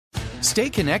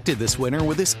Stay connected this winter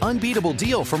with this unbeatable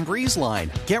deal from BreezeLine.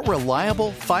 Get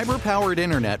reliable, fiber-powered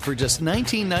internet for just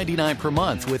 $19.99 per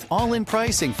month with all-in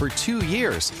pricing for 2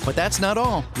 years. But that's not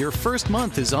all. Your first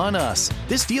month is on us.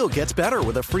 This deal gets better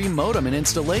with a free modem and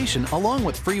installation, along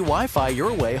with free Wi-Fi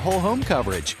your way whole home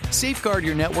coverage. Safeguard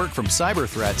your network from cyber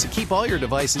threats and keep all your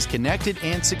devices connected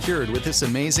and secured with this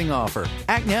amazing offer.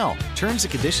 Act now. Terms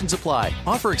and conditions apply.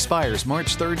 Offer expires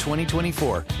March 3rd,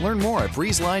 2024. Learn more at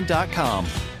breezeline.com.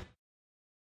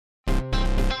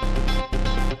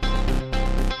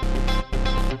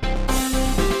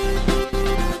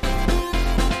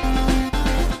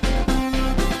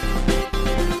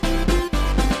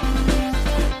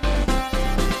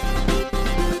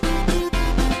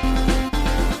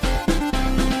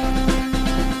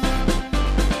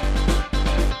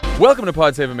 Welcome to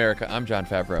Pod Save America. I'm John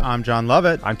Favreau. I'm John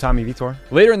Lovett. I'm Tommy Vitor.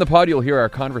 Later in the pod, you'll hear our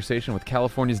conversation with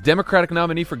California's Democratic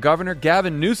nominee for governor,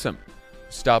 Gavin Newsom, who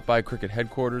stopped by Cricket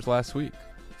headquarters last week.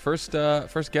 First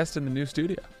guest in the new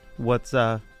studio. What's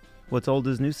old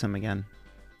as Newsom again?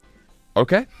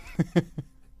 Okay.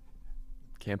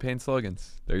 Campaign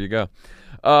slogans. There you go.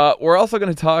 We're also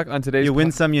going to talk on today's... You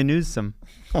win some, you lose some.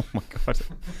 Oh, my God.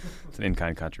 It's an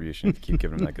in-kind contribution if you keep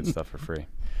giving them that good stuff for free.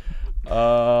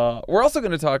 We're also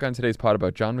going to talk on today's pod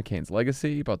about John McCain's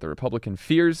legacy, about the Republican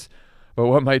fears, about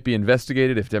what might be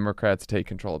investigated if Democrats take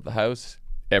control of the House,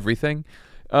 everything,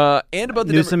 and about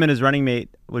the Newsom and his running mate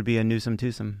would be a Newsom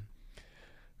twosome.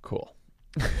 Cool.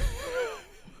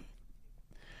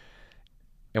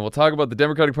 And we'll talk about the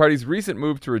Democratic Party's recent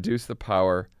move to reduce the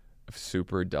power of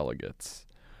superdelegates.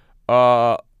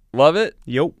 Love it?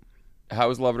 Yup. How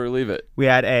was Love It or Leave It? We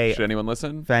had a Should anyone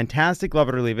listen? fantastic Love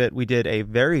It or Leave It. We did a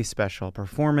very special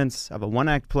performance of a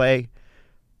one-act play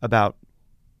about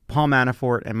Paul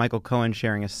Manafort and Michael Cohen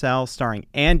sharing a cell, starring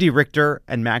Andy Richter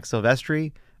and Max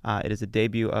Silvestri. It is a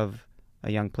debut of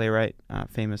a young playwright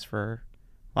famous for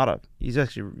a lot of... He's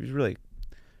really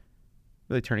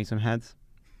turning some heads.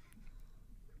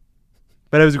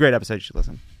 But it was a great episode. You should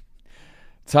listen.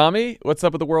 Tommy, what's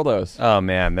up with the Worldos? Oh,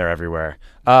 man, they're everywhere.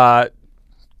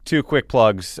 Two quick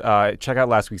plugs. Check out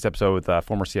last week's episode with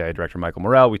former CIA Director Michael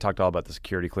Morell. We talked all about the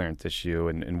security clearance issue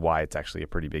and why it's actually a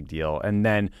pretty big deal. And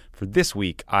then for this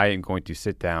week, I am going to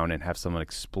sit down and have someone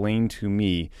explain to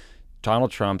me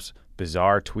Donald Trump's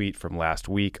bizarre tweet from last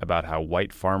week about how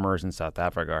white farmers in South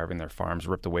Africa are having their farms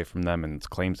ripped away from them and its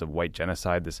claims of white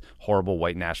genocide, this horrible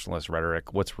white nationalist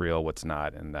rhetoric, what's real, what's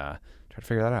not, and try to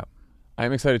figure that out.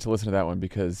 I'm excited to listen to that one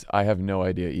because I have no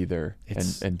idea either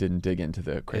and didn't dig into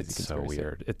the crazy It's conspiracy. so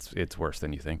weird. It's worse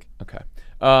than you think. Okay.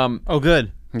 Oh,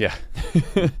 good. Yeah,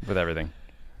 with everything.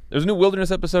 There's a new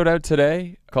Wilderness episode out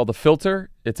today called The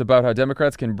Filter. It's about how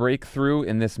Democrats can break through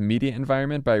in this media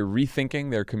environment by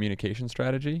rethinking their communication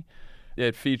strategy.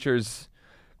 It features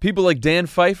people like Dan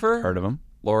Pfeiffer, Heard of him?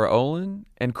 Laura Olin,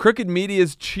 and Crooked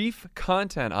Media's chief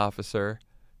content officer,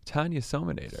 Tanya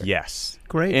Somanader. Yes.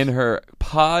 Great. In her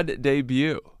pod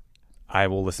debut. I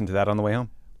will listen to that on the way home.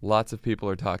 Lots of people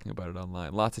are talking about it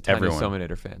online. Lots of Tanya Everyone.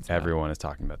 Somanader fans. now. Everyone is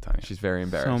talking about Tanya. She's very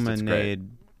embarrassed. It's great.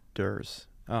 Somanaders.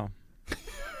 Oh.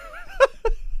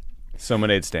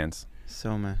 Somanade stands.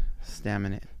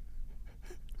 Staminate.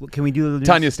 Can we do the news?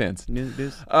 Tanya stands.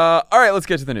 News? All right, let's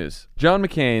get to the news. John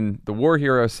McCain, the war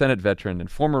hero, Senate veteran, and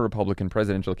former Republican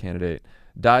presidential candidate,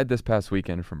 died this past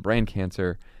weekend from brain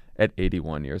cancer at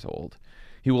 81 years old.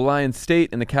 He will lie in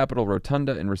state in the Capitol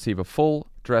Rotunda and receive a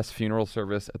full-dress funeral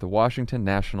service at the Washington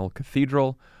National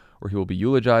Cathedral, where he will be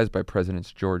eulogized by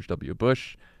Presidents George W.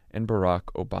 Bush and Barack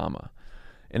Obama.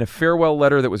 In a farewell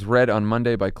letter that was read on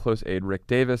Monday by close aide Rick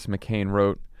Davis, McCain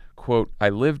wrote, quote, "I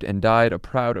lived and died a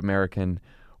proud American.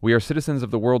 We are citizens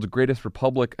of the world's greatest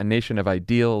republic, a nation of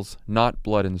ideals, not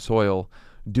blood and soil.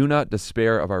 Do not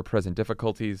despair of our present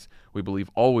difficulties. We believe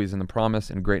always in the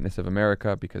promise and greatness of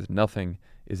America because nothing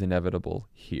is inevitable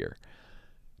here."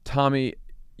 Tommy,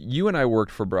 you and I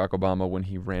worked for Barack Obama when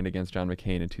he ran against John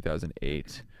McCain in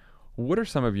 2008. What are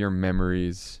some of your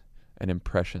memories and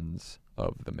impressions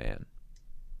of the man?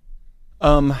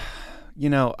 The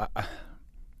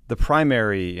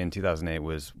primary in 2008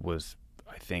 was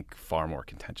I think far more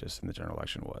contentious than the general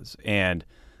election was, and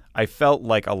I felt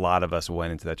like a lot of us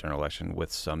went into that general election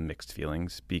with some mixed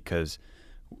feelings because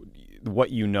what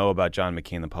you know about John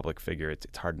McCain, the public figure, it's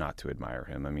hard not to admire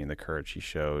him. I mean, the courage he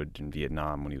showed in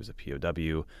Vietnam when he was a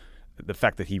POW, the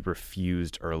fact that he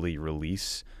refused early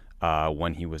release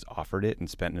when he was offered it and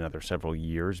spent another several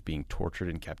years being tortured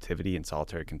in captivity and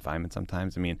solitary confinement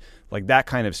sometimes. I mean, like that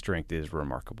kind of strength is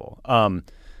remarkable.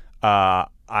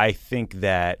 I think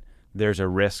that there's a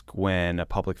risk when a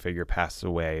public figure passes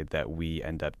away that we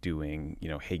end up doing,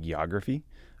 hagiography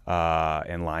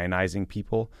and lionizing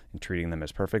people and treating them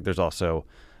as perfect. There's also,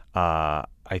 I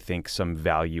think, some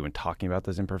value in talking about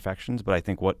those imperfections. But I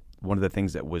think one of the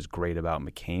things that was great about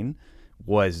McCain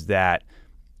was that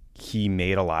he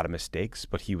made a lot of mistakes,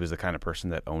 but he was the kind of person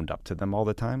that owned up to them all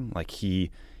the time. Like he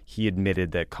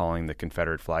admitted that calling the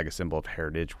Confederate flag a symbol of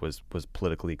heritage was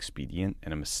politically expedient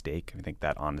and a mistake. I think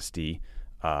that honesty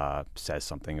says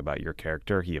something about your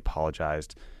character. He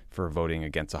apologized for voting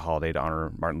against a holiday to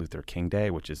honor Martin Luther King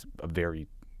Day, which is a very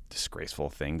disgraceful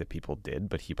thing that people did,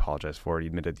 but he apologized for it. He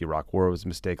admitted the Iraq War was a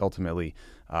mistake. Ultimately,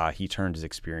 he turned his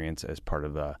experience as part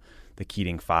of the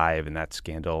Keating Five and that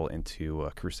scandal into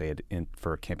a crusade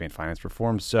for campaign finance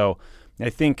reform. So I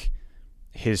think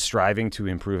his striving to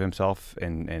improve himself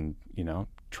and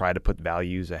try to put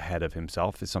values ahead of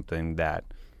himself is something that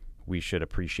we should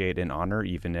appreciate and honor,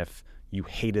 even if you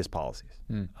hate his policies.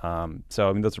 So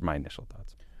I mean, those are my initial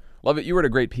thoughts. Love it. You wrote a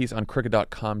great piece on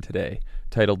Cricket.com today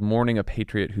titled "Mourning a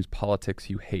Patriot Whose Politics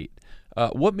You Hate."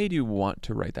 What made you want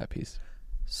to write that piece?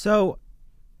 So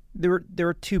there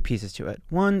were two pieces to it.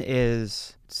 One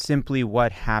is simply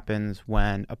what happens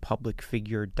when a public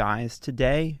figure dies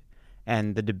today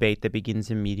and the debate that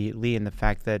begins immediately, and the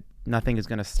fact that nothing is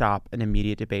going to stop an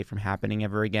immediate debate from happening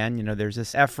ever again. You know, there's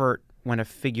this effort when a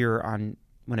figure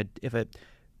if a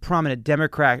prominent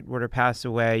Democrat were to pass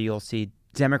away, you'll see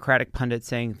Democratic pundits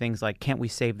saying things like, can't we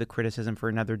save the criticism for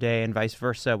another day, and vice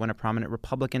versa when a prominent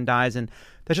Republican dies. And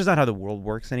that's just not how the world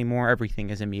works anymore. Everything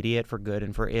is immediate for good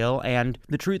and for ill. And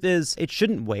the truth is, it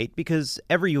shouldn't wait, because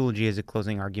every eulogy is a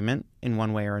closing argument in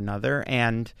one way or another.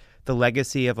 And the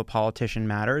legacy of a politician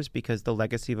matters, because the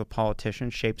legacy of a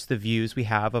politician shapes the views we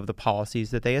have of the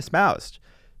policies that they espoused.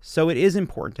 So it is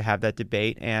important to have that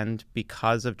debate. And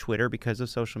because of Twitter, because of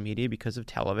social media, because of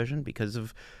television, because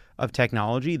of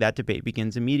technology, that debate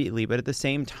begins immediately. But at the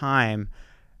same time,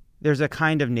 there's a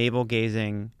kind of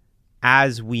navel-gazing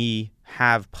as we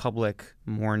have public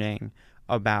mourning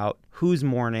about who's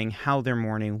mourning, how they're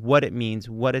mourning, what it means,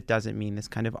 what it doesn't mean, this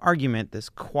kind of argument, this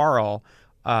quarrel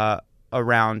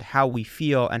around how we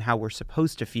feel and how we're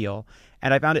supposed to feel.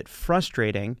 And I found it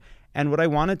frustrating. And what I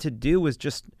wanted to do was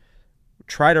just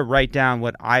try to write down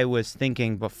what I was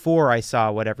thinking before I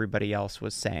saw what everybody else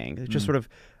was saying. Just sort of,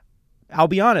 I'll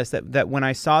be honest, that when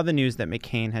I saw the news that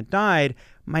McCain had died,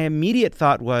 my immediate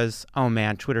thought was, oh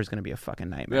man, Twitter's going to be a fucking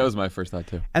nightmare. That was my first thought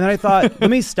too. And then I thought, let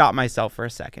me stop myself for a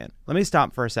second. Let me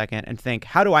stop for a second and think,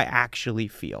 how do I actually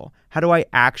feel? How do I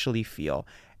actually feel?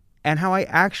 And how I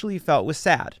actually felt was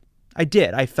sad. I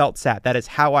did. I felt sad. That is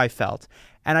how I felt.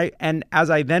 And as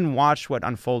I then watched what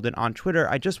unfolded on Twitter,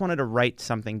 I just wanted to write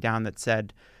something down that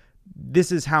said,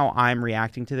 this is how I'm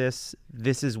reacting to this.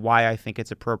 This is why I think it's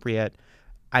appropriate.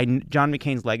 John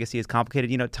McCain's legacy is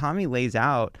complicated. You know, Tommy lays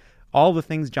out all the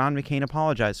things John McCain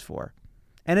apologized for.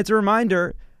 And it's a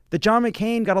reminder that John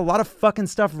McCain got a lot of fucking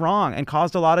stuff wrong and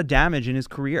caused a lot of damage in his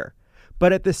career.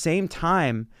 But at the same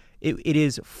time, it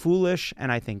is foolish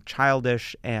and I think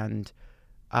childish and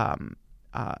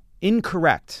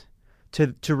incorrect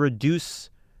to reduce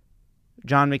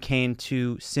John McCain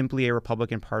to simply a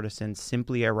Republican partisan,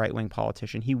 simply a right-wing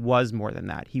politician. He was more than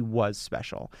that. He was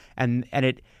special. And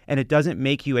it doesn't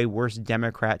make you a worse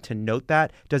Democrat to note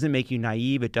that. It doesn't make you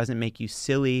naive. It doesn't make you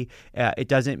silly. It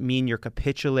doesn't mean you're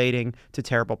capitulating to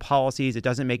terrible policies. It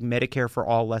doesn't make Medicare for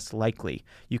all less likely.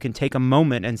 You can take a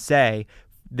moment and say,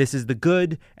 this is the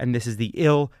good and this is the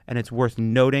ill, and it's worth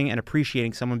noting and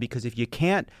appreciating someone, because if you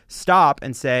can't stop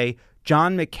and say,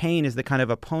 John McCain is the kind of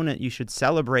opponent you should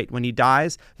celebrate when he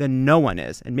dies, then no one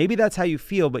is. And maybe that's how you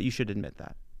feel, but you should admit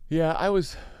that. Yeah, I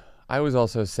was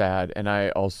also sad, and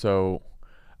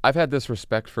I've had this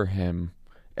respect for him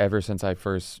ever since I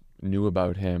first knew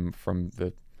about him, from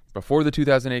before the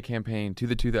 2008 campaign to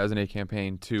the 2008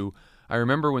 campaign to, I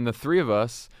remember when the three of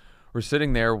us were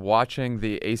sitting there watching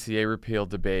the ACA repeal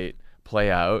debate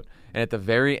play out, and at the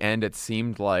very end it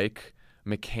seemed like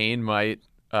McCain might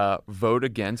vote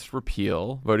against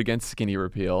skinny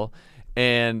repeal.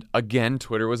 And again,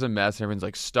 Twitter was a mess. Everyone's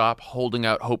like, stop holding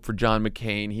out hope for John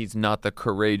McCain. He's not the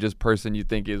courageous person you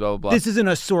think he is, blah, blah, blah. This isn't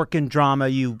a Sorkin drama,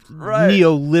 you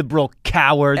neoliberal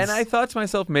cowards. And I thought to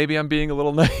myself, maybe I'm being a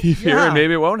little naive here, and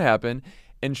maybe it won't happen.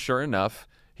 And sure enough,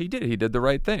 he did. He did the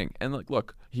right thing. And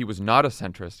look, he was not a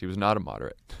centrist. He was not a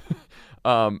moderate.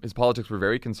 His politics were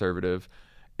very conservative,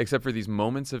 except for these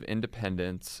moments of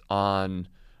independence on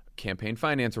campaign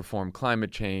finance reform,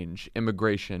 climate change,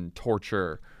 immigration,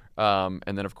 torture, and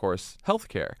then, of course,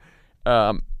 healthcare.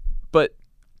 But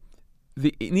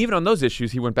even on those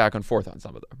issues, he went back and forth on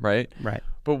some of them, right? Right.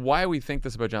 But why we think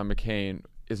this about John McCain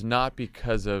is not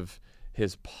because of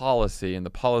his policy and the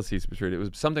policies portrayed. It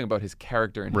was something about his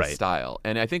character and his Right. style.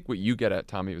 And I think what you get at,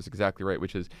 Tommy, was exactly right,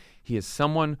 which is he is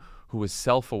someone who was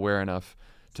self-aware enough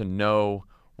to know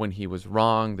when he was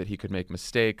wrong, that he could make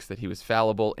mistakes, that he was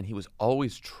fallible, and he was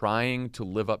always trying to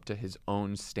live up to his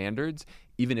own standards,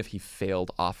 even if he failed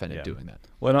often at doing that.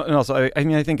 Well, and also, I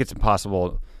mean, I think it's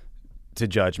impossible to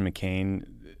judge McCain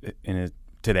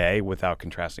today without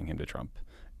contrasting him to Trump.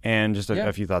 And just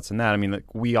a few thoughts on that. I mean,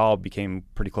 like, we all became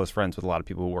pretty close friends with a lot of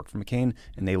people who work for McCain,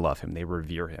 and they love him. They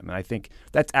revere him. And I think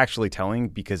that's actually telling,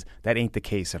 because that ain't the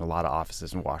case in a lot of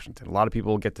offices in Washington. A lot of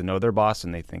people get to know their boss,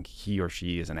 and they think he or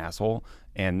she is an asshole,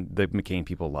 and the McCain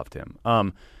people loved him.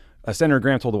 Senator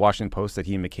Graham told the Washington Post that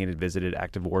he and McCain had visited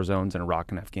active war zones in Iraq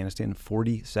and Afghanistan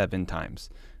 47 times.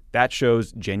 That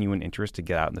shows genuine interest to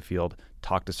get out in the field,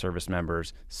 talk to service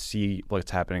members, see what's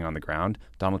happening on the ground.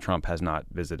 Donald Trump has not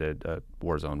visited a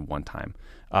war zone one time.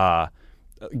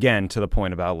 Again, to the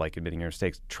point about like admitting your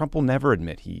mistakes, Trump will never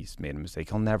admit he's made a mistake.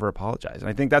 He'll never apologize. And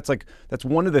I think that's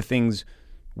one of the things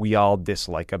we all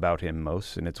dislike about him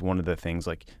most. And it's one of the things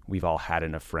like we've all had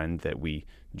in a friend that we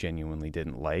genuinely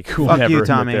didn't like, who Fuck never you, admit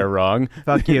Tommy. they're wrong.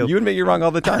 Fuck you. You admit you're wrong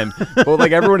all the time. But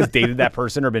like everyone has dated that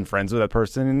person or been friends with that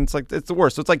person, and it's like it's the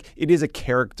worst. So it's like it is a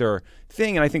character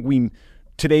thing, and I think we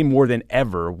today more than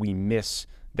ever we miss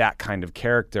that kind of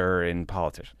character in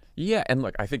politicians. Yeah, and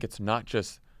look, I think it's not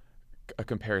just a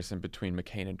comparison between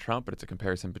McCain and Trump, but it's a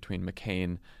comparison between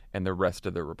McCain and the rest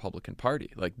of the Republican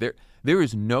Party. Like there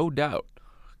is no doubt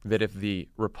that if the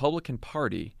Republican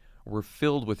Party were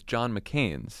filled with John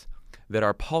McCains, that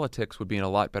our politics would be in a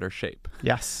lot better shape.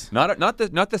 Yes. Not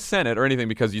the Senate or anything,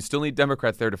 because you still need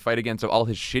Democrats there to fight against all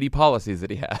his shitty policies that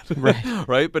he had. Right.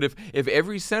 Right? But if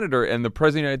every senator and the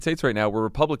president of the United States right now were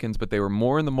Republicans, but they were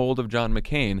more in the mold of John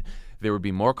McCain, there would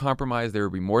be more compromise, there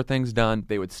would be more things done.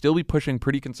 They would still be pushing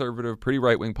pretty conservative, pretty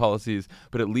right-wing policies,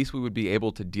 but at least we would be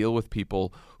able to deal with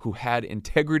people who had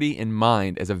integrity in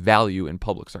mind as a value in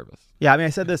public service. Yeah, I mean, I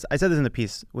said this in the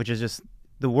piece, which is just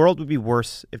the world would be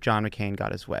worse if John McCain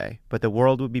got his way, but the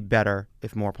world would be better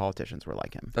if more politicians were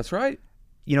like him. That's right.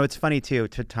 You know, it's funny, too,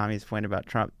 to Tommy's point about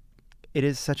Trump. It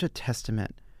is such a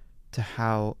testament to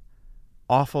how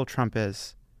awful Trump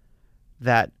is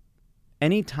that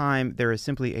anytime there is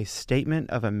simply a statement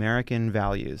of American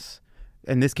values,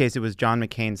 in this case, it was John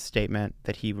McCain's statement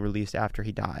that he released after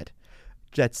he died.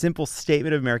 That simple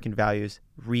statement of American values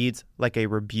reads like a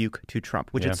rebuke to Trump,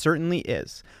 which it certainly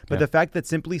is. But the fact that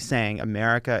simply saying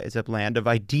America is a land of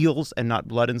ideals and not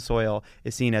blood and soil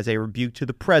is seen as a rebuke to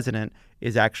the president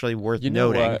is actually worth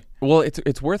noting. Well,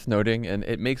 it's worth noting, and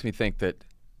it makes me think that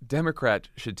Democrats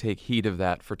should take heed of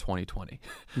that for 2020.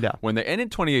 Yeah. And in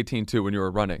 2018 too, when you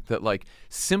were running, that like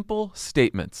simple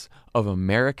statements of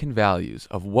American values,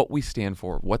 of what we stand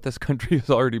for, what this country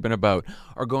has already been about,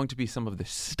 are going to be some of the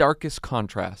starkest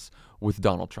contrasts with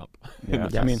Donald Trump. Yeah.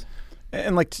 Yes. I mean,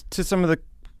 and like to some of the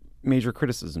major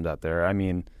criticisms out there, I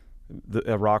mean, the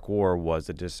Iraq War was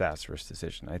a disastrous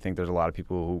decision. I think there's a lot of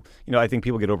people who, I think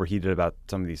people get overheated about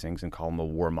some of these things and call him a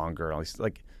warmonger. At least,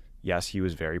 like, yes, he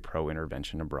was very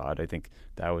pro-intervention abroad. I think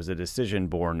that was a decision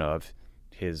born of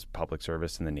his public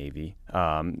service in the Navy.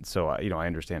 So, I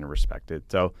understand and respect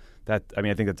it. So I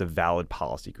think that's a valid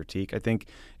policy critique. I think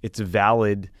it's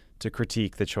valid to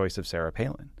critique the choice of Sarah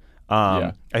Palin.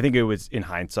 I think it was, in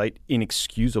hindsight,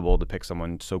 inexcusable to pick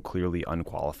someone so clearly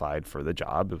unqualified for the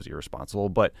job. It was irresponsible.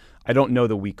 But I don't know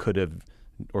that we could have,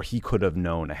 or he could have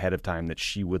known ahead of time that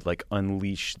she would like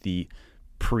unleash the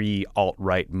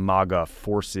pre-alt-right MAGA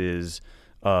forces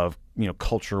of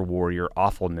culture warrior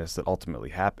awfulness that ultimately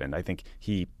happened. I think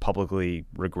he publicly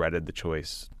regretted the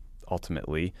choice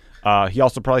ultimately. He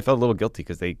also probably felt a little guilty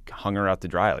because they hung her out to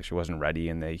dry, like she wasn't ready,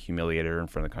 and they humiliated her in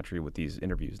front of the country with these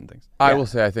interviews and things. I will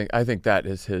say, I think that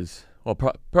is his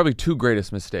probably two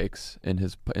greatest mistakes in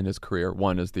his career.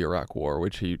 One is the Iraq War,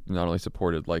 which he not only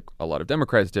supported like a lot of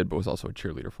Democrats did, but was also a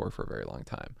cheerleader for a very long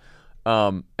time.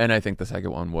 And I think the second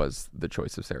one was the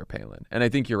choice of Sarah Palin. And I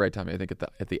think you're right, Tommy. I think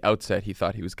at the outset he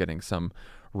thought he was getting some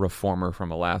reformer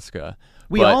from Alaska.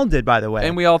 We all did, by the way.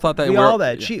 And we all thought that. We all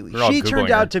did. Yeah. She turned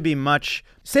out to be much.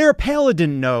 Sarah Palin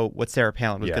didn't know what Sarah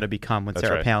Palin was going to become when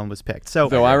Sarah right. Palin was picked. So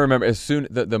I remember as soon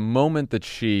the moment that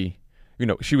she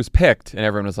was picked, and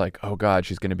everyone was like, "Oh God,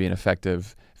 she's going to be an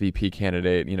effective VP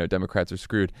candidate." Democrats are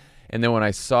screwed. And then when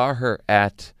I saw her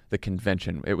at the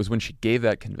convention, it was when she gave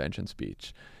that convention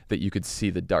speech that you could see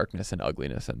the darkness and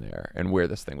ugliness in there and where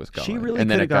this thing was going. She really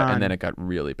and then could have gone. And then it got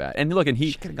really bad. And look,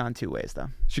 she could have gone two ways, though.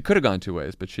 She could have gone two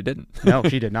ways, but she didn't. No,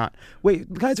 she did not.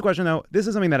 Wait, can I ask a question, though? This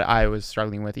is something that I was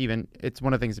struggling with. Even it's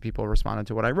one of the things that people responded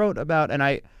to what I wrote about, and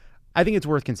I think it's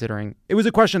worth considering. It was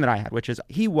a question that I had, which is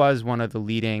he was one of the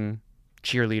leading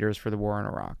cheerleaders for the war in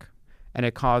Iraq. And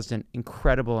it caused an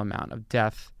incredible amount of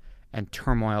death and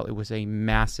turmoil. It was a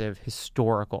massive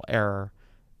historical error,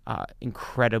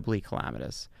 incredibly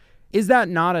calamitous. Is that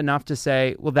not enough to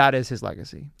say, well, that is his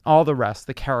legacy? All the rest,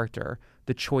 the character,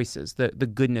 the choices, the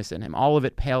goodness in him, all of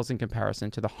it pales in comparison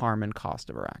to the harm and cost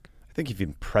of Iraq. I think if you've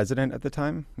been president at the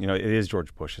time, it is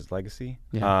George Bush's legacy.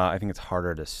 Yeah. I think it's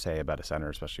harder to say about a senator,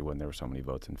 especially when there were so many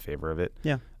votes in favor of it.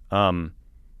 Yeah.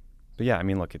 But yeah, I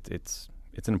mean, look, it's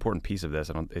an important piece of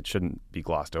this. It shouldn't be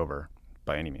glossed over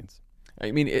by any means.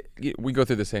 I mean, we go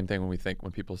through the same thing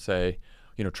when people say,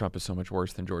 Trump is so much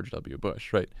worse than George W.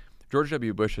 Bush, right? George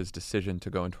W. Bush's decision to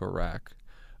go into Iraq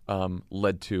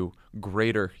led to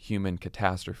greater human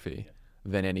catastrophe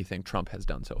than anything Trump has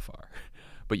done so far.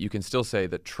 But you can still say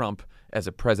that Trump, as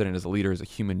a president, as a leader, as a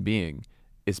human being,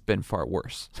 it's been far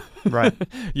worse. Right.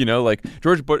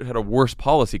 George Bush had a worse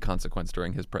policy consequence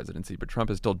during his presidency, but Trump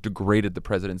has still degraded the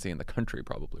presidency and the country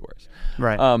probably worse.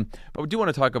 Right. But we do want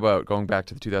to talk about going back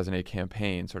to the 2008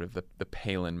 campaign, sort of the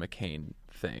Palin-McCain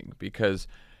thing, because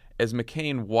as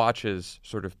McCain watches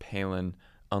sort of Palin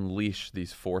unleash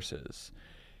these forces,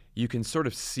 you can sort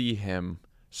of see him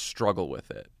struggle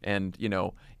with it. And,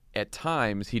 at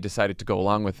times he decided to go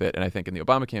along with it. And I think in the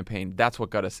Obama campaign, that's what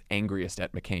got us angriest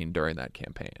at McCain during that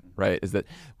campaign, right? Is that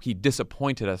he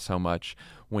disappointed us so much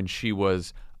when she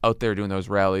was out there doing those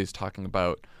rallies talking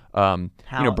about, Barack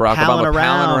Obama palling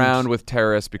around with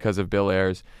terrorists because of Bill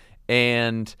Ayers.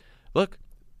 And look,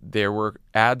 there were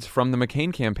ads from the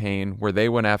McCain campaign where they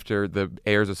went after the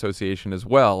Ayers Association as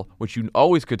well, which you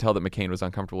always could tell that McCain was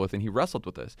uncomfortable with, and he wrestled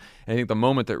with this. And I think the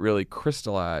moment that really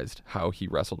crystallized how he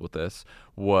wrestled with this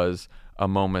was a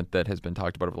moment that has been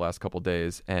talked about over the last couple of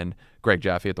days, and Greg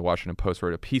Jaffe at the Washington Post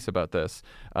wrote a piece about this.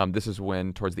 This is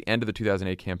when, towards the end of the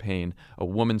 2008 campaign, a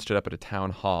woman stood up at a town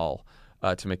hall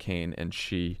to McCain, and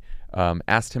she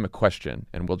asked him a question,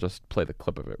 and we'll just play the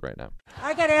clip of it right now.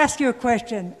 I got to ask you a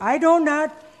question. I do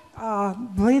not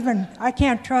I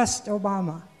can't trust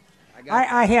Obama.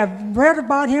 I have read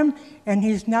about him, and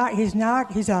he's an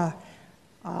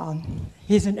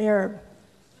Arab.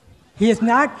 He is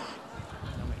not.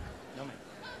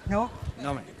 No,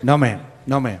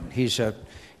 ma'am. He's a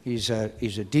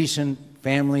decent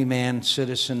family man,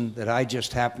 citizen that I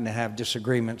just happen to have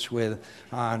disagreements with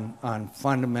on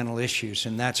fundamental issues,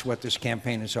 and that's what this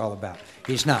campaign is all about.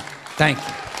 He's not. Thank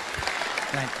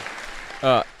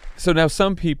you. So now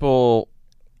some people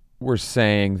were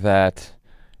saying that,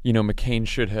 McCain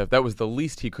should have, that was the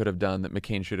least he could have done, that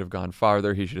McCain should have gone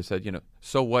farther. He should have said,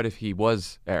 so what if he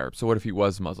was Arab? So what if he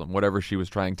was Muslim? Whatever she was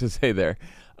trying to say there.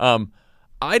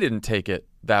 I didn't take it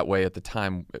that way at the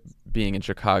time, being in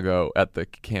Chicago at the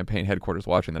campaign headquarters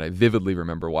watching that. I vividly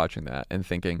remember watching that and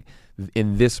thinking,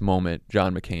 in this moment,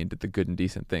 John McCain did the good and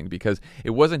decent thing, because it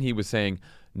wasn't he was saying,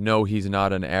 no, he's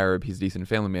not an Arab, he's a decent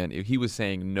family man. He was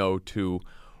saying no to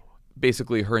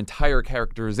basically her entire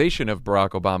characterization of Barack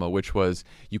Obama, which was,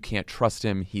 you can't trust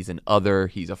him, he's an other,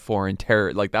 he's a foreign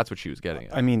terror. That's what she was getting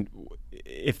at. I mean,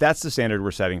 if that's the standard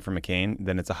we're setting for McCain,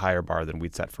 then it's a higher bar than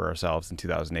we'd set for ourselves in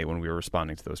 2008 when we were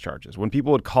responding to those charges. When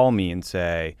people would call me and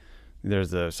say,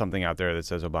 there's something out there that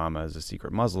says Obama is a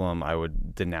secret Muslim, I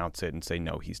would denounce it and say,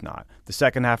 no, he's not. The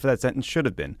second half of that sentence should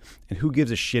have been, and who gives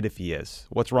a shit if he is?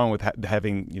 What's wrong with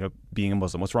being a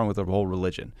Muslim? What's wrong with the whole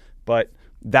religion? But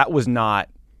that was not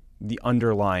the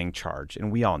underlying charge,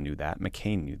 and we all knew that.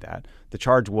 McCain knew that. The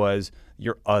charge was,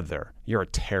 you're other, you're a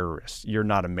terrorist, you're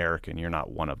not American, you're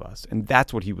not one of us. And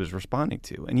that's what he was responding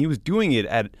to. And he was doing it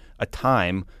at a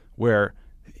time where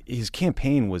his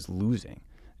campaign was losing.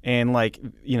 And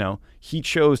he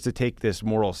chose to take this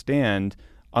moral stand,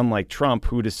 unlike Trump,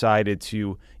 who decided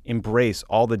to embrace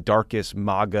all the darkest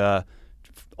MAGA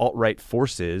alt-right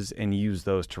forces and use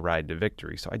those to ride to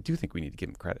victory. So I do think we need to give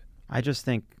him credit. I just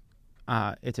think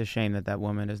it's a shame that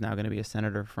woman is now going to be a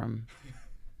senator from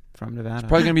Nevada. It's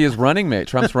probably going to be his running mate,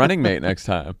 Trump's running mate next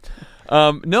time.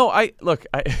 I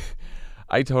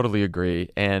totally agree.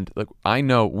 And look, I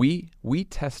know we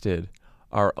tested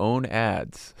our own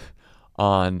ads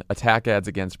on attack ads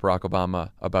against Barack Obama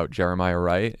about Jeremiah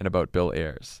Wright and about Bill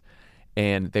Ayers.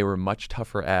 And they were much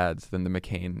tougher ads than the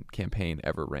McCain campaign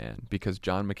ever ran, because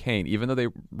John McCain, even though they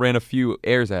ran a few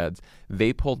Ayers ads,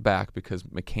 they pulled back because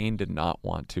McCain did not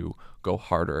want to go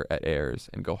harder at Ayers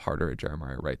and go harder at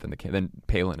Jeremiah Wright than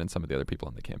Palin and some of the other people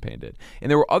on the campaign did.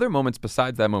 And there were other moments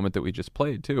besides that moment that we just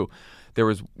played too. There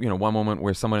was, one moment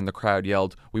where someone in the crowd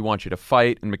yelled, "We want you to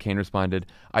fight," and McCain responded,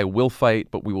 "I will fight,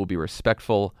 but we will be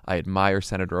respectful. I admire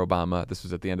Senator Obama." This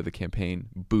was at the end of the campaign.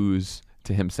 Boos.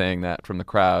 to him saying that from the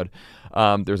crowd.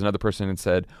 There's another person who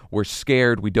said, "We're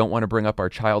scared. We don't want to bring up our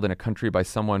child in a country by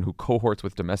someone who cohorts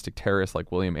with domestic terrorists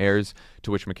like William Ayers,"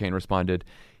 to which McCain responded,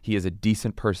 "He is a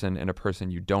decent person and a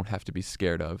person you don't have to be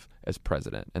scared of as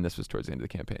president." And this was towards the end of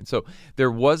the campaign. So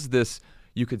there was this,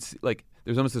 you could see, like,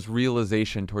 there's almost this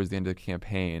realization towards the end of the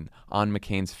campaign on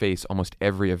McCain's face, almost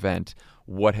every event.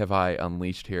 What have I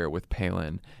unleashed here with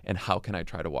Palin, and how can I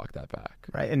try to walk that back?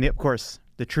 Right. And of course,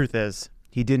 the truth is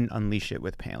he didn't unleash it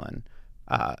with Palin.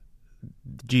 The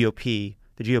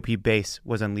GOP base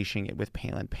was unleashing it with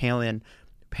Palin.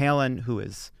 Palin, who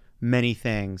is many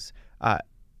things,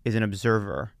 is an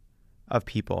observer of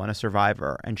people and a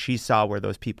survivor. And she saw where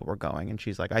those people were going. And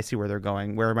she's like, I see where they're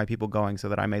going. Where are my people going so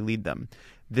that I may lead them?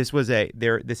 This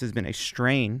has been a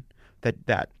strain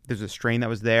that there's a strain that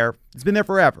was there. It's been there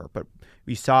forever. But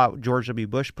we saw George W.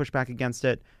 Bush push back against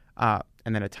it.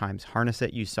 And then at times harness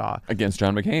it. You saw against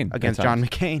John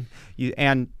McCain.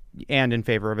 And in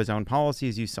favor of his own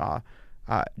policies, you saw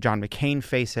John McCain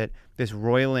face it. This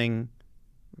roiling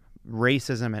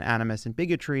racism and animus and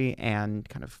bigotry and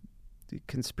kind of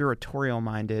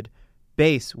conspiratorial-minded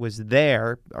base was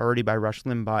there already by Rush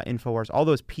Limbaugh, InfoWars, all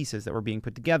those pieces that were being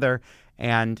put together.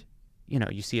 And,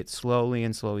 you see it slowly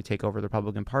take over the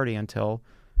Republican Party until,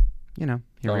 here Donald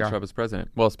we are. Trump is president.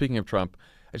 Well, speaking of Trump,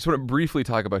 I just want to briefly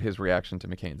talk about his reaction to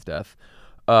McCain's death.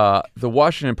 The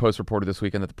Washington Post reported this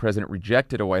weekend that the president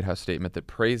rejected a White House statement that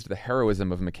praised the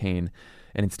heroism of McCain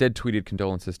and instead tweeted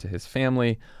condolences to his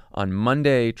family. On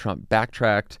Monday, Trump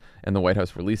backtracked, and the White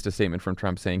House released a statement from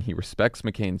Trump saying he respects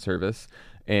McCain's service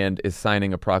and is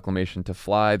signing a proclamation to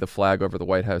fly the flag over the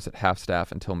White House at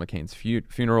half-staff until McCain's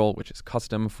funeral, which is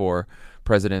custom for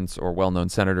presidents or well-known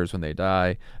senators when they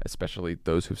die, especially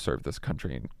those who've served this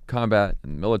country in combat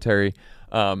and military.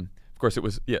 Of course, it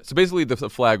was, so basically the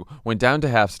flag went down to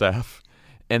half-staff,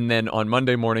 and then on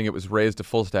Monday morning it was raised to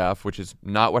full staff, which is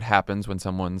not what happens when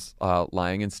someone's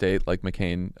lying in state like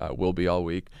McCain will be all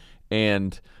week.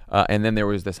 And then there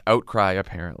was this outcry,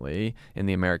 apparently, in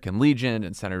the American Legion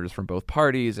and senators from both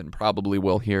parties, and probably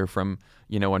we'll hear from,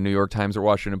 a New York Times or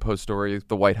Washington Post story,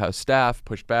 the White House staff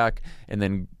pushed back, and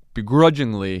then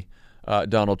begrudgingly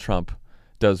Donald Trump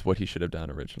does what he should have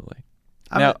done originally.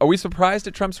 Now, are we surprised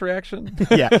at Trump's reaction?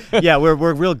 Yeah,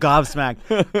 we're real gobsmacked.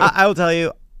 I will tell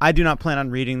you, I do not plan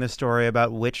on reading the story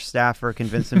about which staffer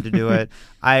convinced him to do it.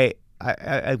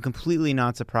 I'm completely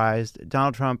not surprised.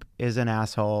 Donald Trump is an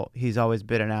asshole. He's always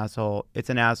been an asshole. It's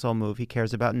an asshole move. He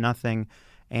cares about nothing,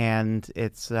 and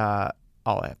it's all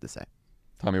I have to say.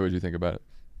 Tommy, what did you think about it?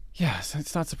 Yes,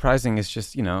 it's not surprising. It's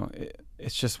just,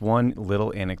 it's just one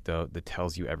little anecdote that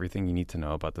tells you everything you need to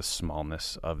know about the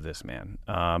smallness of this man.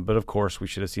 But of course, we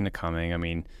should have seen it coming. I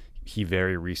mean, he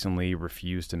very recently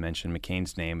refused to mention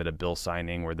McCain's name at a bill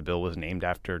signing where the bill was named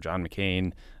after John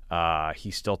McCain. He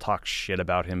still talks shit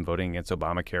about him voting against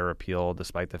Obamacare repeal,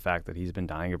 despite the fact that he's been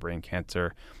dying of brain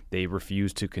cancer. They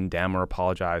refused to condemn or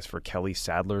apologize for Kelly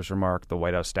Sadler's remark, the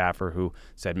White House staffer who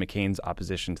said McCain's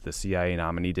opposition to the CIA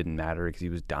nominee didn't matter because he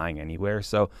was dying anywhere.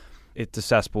 So it's a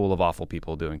cesspool of awful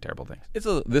people doing terrible things.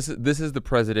 This is the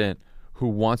president who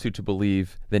wants you to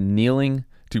believe that kneeling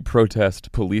to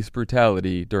protest police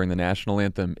brutality during the national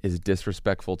anthem is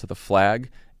disrespectful to the flag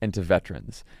and to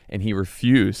veterans. And he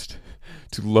refused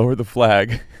to lower the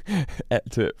flag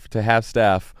to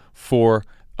half-staff for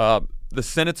the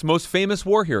Senate's most famous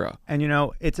war hero. And,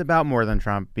 it's about more than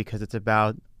Trump, because it's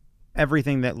about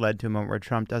everything that led to a moment where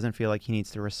Trump doesn't feel like he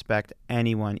needs to respect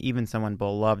anyone, even someone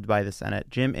beloved by the Senate.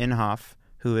 Jim Inhofe,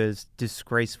 who is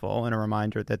disgraceful and a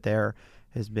reminder that there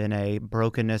has been a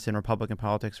brokenness in Republican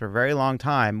politics for a very long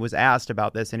time, was asked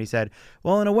about this, and he said,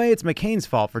 well, in a way, it's McCain's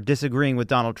fault for disagreeing with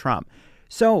Donald Trump.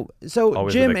 So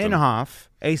Jim Inhofe,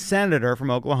 a senator from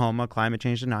Oklahoma, climate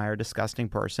change denier, disgusting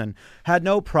person, had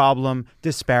no problem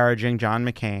disparaging John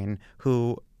McCain,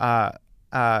 who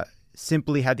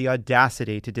simply had the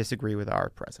audacity to disagree with our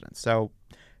president. So,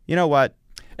 you know what?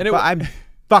 And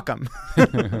fuck him.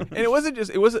 And it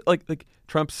wasn't like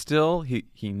Trump still, he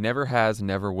never has,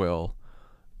 never will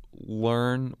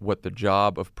learn what the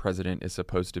job of president is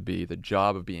supposed to be, the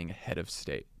job of being a head of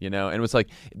state, And it was like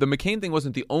the McCain thing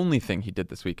wasn't the only thing he did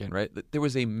this weekend, right? There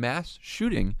was a mass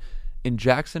shooting in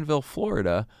Jacksonville,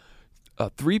 Florida.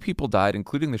 3 people died,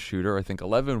 including the shooter, I think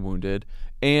 11 wounded.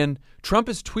 And Trump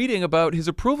is tweeting about his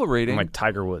approval rating. Like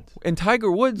Tiger Woods. And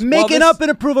Tiger Woods. Making up an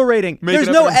approval rating. There's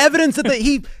no evidence that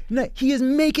he is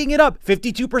making it up.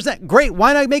 52%. Great.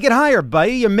 Why not make it higher,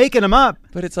 buddy? You're making them up.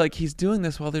 But it's like he's doing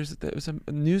this while there's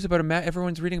news about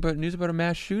everyone's reading about news about a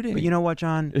mass shooting. But you know what,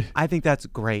 John? I think that's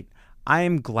great. I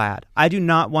am glad. I do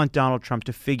not want Donald Trump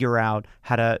to figure out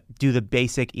how to do the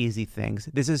basic, easy things.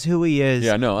 This is who he is.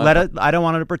 Yeah, no. I don't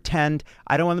want him to pretend.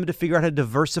 I don't want them to figure out how to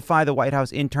diversify the White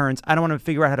House interns. I don't want him to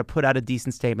figure out how to put out a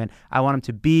decent statement. I want him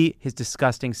to be his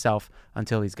disgusting self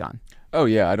until he's gone. Oh,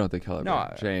 yeah, I don't think he'll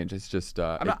ever change. It's just...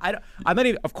 I'm not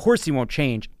even, of course he won't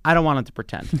change. I don't want him to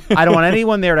pretend. I don't want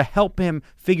anyone there to help him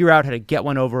figure out how to get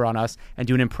one over on us and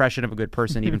do an impression of a good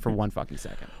person even for one fucking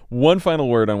second. One final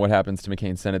word on what happens to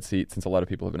McCain's Senate seat, since a lot of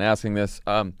people have been asking this.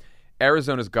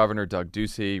 Arizona's Governor Doug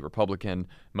Ducey, Republican,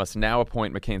 must now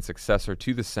appoint McCain's successor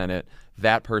to the Senate.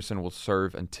 That person will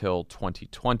serve until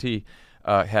 2020.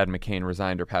 Had McCain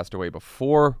resigned or passed away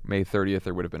before May 30th,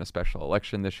 there would have been a special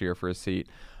election this year for his seat.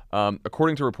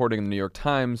 According to reporting in the New York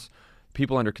Times,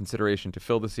 people under consideration to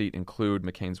fill the seat include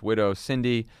McCain's widow,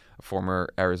 Cindy, former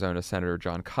Arizona Senator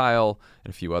John Kyle,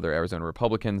 and a few other Arizona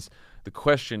Republicans. The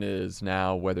question is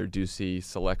now whether Ducey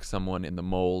selects someone in the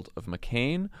mold of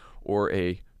McCain or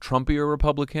a Trumpier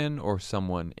Republican or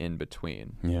someone in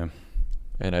between. Yeah.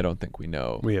 And I don't think we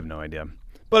know. We have no idea.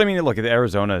 But I mean, look,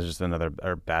 Arizona is just another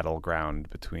battleground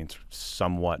between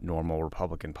somewhat normal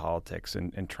Republican politics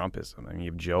and Trumpism. I mean,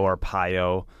 you have Joe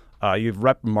Arpaio. You have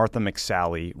Rep. Martha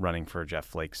McSally running for Jeff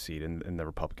Flake's seat in the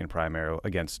Republican primary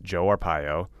against Joe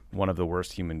Arpaio, one of the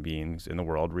worst human beings in the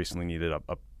world, recently needed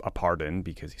a pardon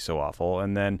because he's so awful.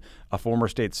 And then a former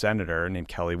state senator named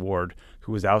Kelly Ward,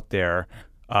 who was out there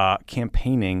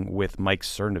campaigning with Mike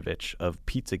Cernovich of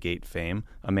Pizzagate fame,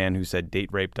 a man who said date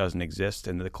rape doesn't exist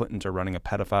and the Clintons are running a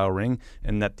pedophile ring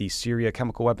and that the Syria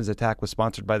chemical weapons attack was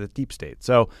sponsored by the deep state.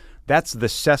 So that's the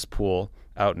cesspool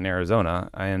out in Arizona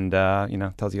and,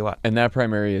 tells you a lot. And that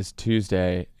primary is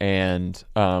Tuesday. And,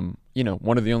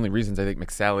 one of the only reasons I think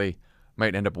McSally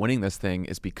might end up winning this thing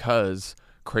is because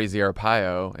crazy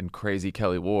Arpaio and crazy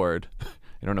Kelly Ward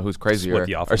I don't know who's crazier,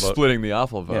 are splitting the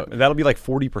awful vote. Yeah, that'll be like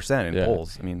 40% in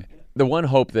polls. I mean, the one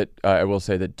hope that I will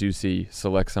say that Ducey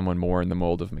selects someone more in the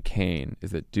mold of McCain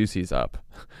is that Ducey's up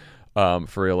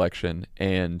for re-election,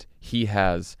 and he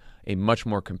has a much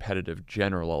more competitive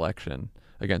general election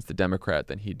against the Democrat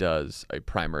than he does a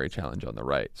primary challenge on the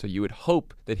right. So you would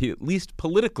hope that he, at least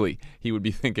politically, he would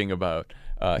be thinking about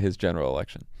his general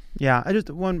election. Yeah, I just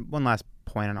one last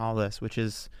point on all this, which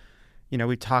is,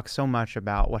 we talk so much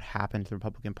about what happened to the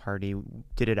Republican Party.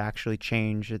 Did it actually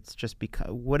change? It's just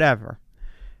because whatever.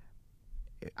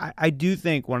 I do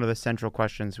think one of the central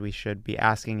questions we should be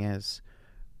asking is,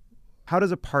 how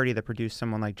does a party that produced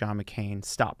someone like John McCain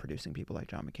stop producing people like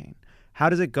John McCain? How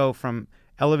does it go from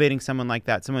elevating someone like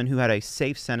that, someone who had a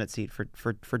safe Senate seat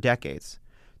for decades,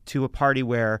 to a party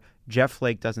where Jeff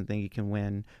Flake doesn't think he can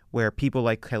win, where people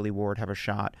like Kelly Ward have a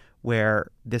shot,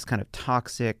 where this kind of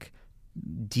toxic,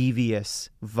 devious,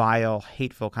 vile,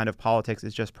 hateful kind of politics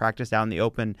is just practiced out in the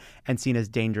open and seen as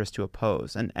dangerous to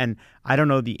oppose. And I don't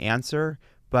know the answer,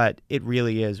 but it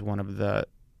really is one of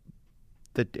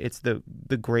it's the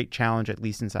great challenge, at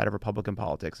least inside of Republican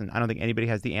politics. And I don't think anybody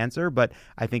has the answer, but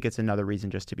I think it's another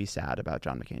reason just to be sad about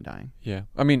John McCain dying. Yeah.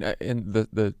 I mean, and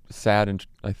the sad and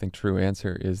I think true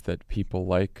answer is that people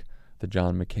like the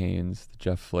John McCains, the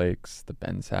Jeff Flakes, the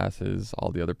Ben Sasses,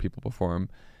 all the other people before him,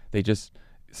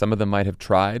 some of them might have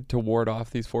tried to ward off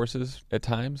these forces at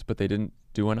times, but they didn't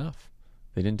do enough.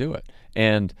 They didn't do it.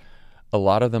 And a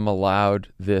lot of them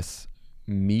allowed this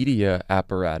media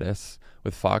apparatus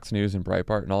with Fox News and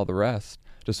Breitbart and all the rest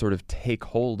to sort of take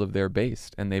hold of their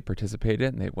base. And they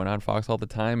participated and they went on Fox all the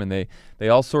time. And they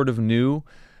all sort of knew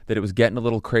that it was getting a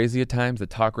little crazy at times, that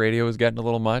talk radio was getting a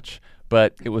little much,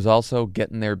 but it was also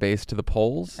getting their base to the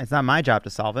polls. It's not my job to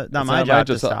solve it. Not my job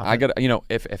to stop it.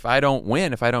 If I don't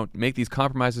win, if I don't make these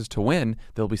compromises to win,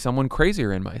 there'll be someone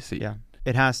crazier in my seat. Yeah.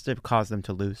 It has to cause them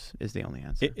to lose is the only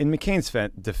answer. In McCain's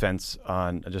defense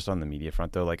on the media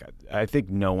front, though, I think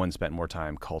no one spent more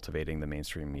time cultivating the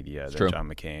mainstream media than John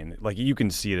McCain. You can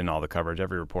see it in all the coverage.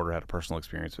 Every reporter had a personal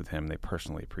experience with him. They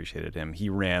personally appreciated him. He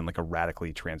ran a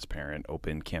radically transparent,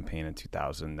 open campaign in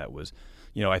 2000 that was,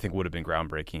 I think would have been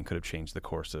groundbreaking, could have changed the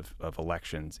course of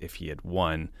elections if he had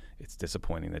won. It's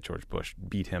disappointing that George Bush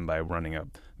beat him by running a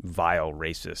vile,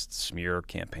 racist smear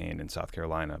campaign in South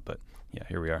Carolina. But yeah,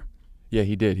 here we are. Yeah,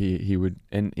 he did. He would,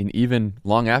 and even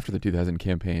long after the 2000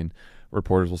 campaign,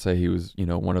 reporters will say he was,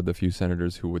 one of the few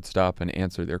senators who would stop and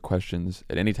answer their questions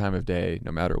at any time of day,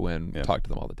 no matter when, talk to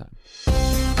them all the time.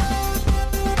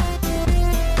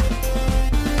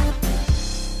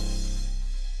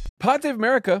 Pod Save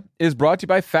America is brought to you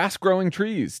by Fast Growing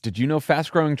Trees. Did you know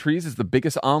Fast Growing Trees is the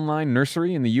biggest online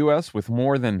nursery in the U.S. with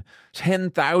more than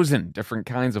 10,000 different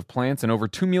kinds of plants and over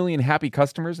 2 million happy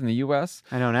customers in the U.S.?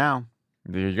 I know now.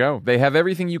 There you go. They have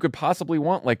everything you could possibly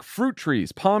want, like fruit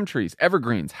trees, palm trees,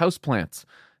 evergreens, houseplants.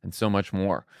 and so much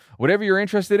more. Whatever you're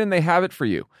interested in, they have it for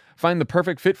you. Find the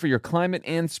perfect fit for your climate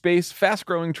and space. Fast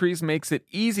Growing Trees makes it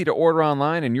easy to order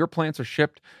online, and your plants are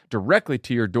shipped directly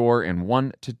to your door in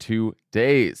 1 to 2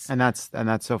 days. And that's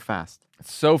so fast.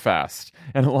 So fast.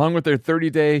 And along with their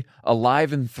 30-day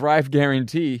Alive and Thrive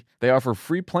guarantee, they offer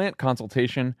free plant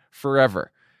consultation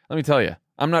forever. Let me tell you,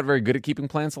 I'm not very good at keeping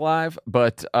plants alive,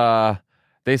 but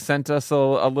they sent us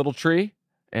a little tree,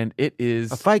 and it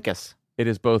is A ficus. It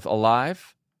is both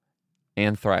alive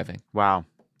and thriving. Wow.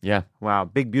 Yeah. Wow.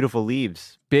 Big, beautiful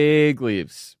leaves. Big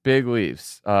leaves. Big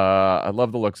leaves. I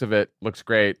love the looks of it. Looks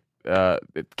great.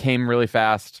 It came really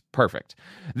fast. Perfect.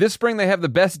 This spring, they have the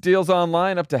best deals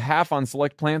online, up to half on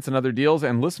select plants and other deals,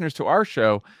 and listeners to our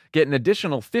show get an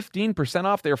additional 15%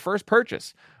 off their first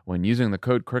purchase when using the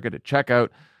code CROOKED at checkout.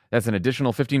 That's an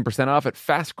additional 15% off at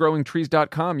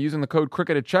fastgrowingtrees.com using the code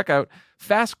CROOKED at checkout.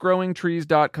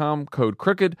 Fastgrowingtrees.com, code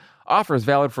CROOKED. Offer is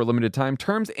valid for a limited time.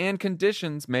 Terms and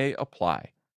conditions may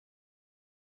apply.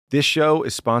 This show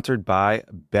is sponsored by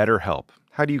BetterHelp.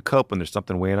 How do you cope when there's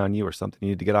something weighing on you or something you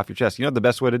need to get off your chest? You know the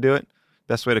best way to do it?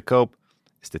 Best way to cope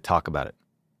is to talk about it.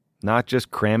 Not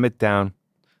just cram it down,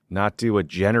 not do what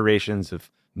generations of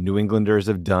New Englanders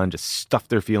have done, just stuff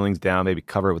their feelings down, maybe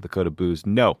cover it with a coat of booze.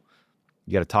 No.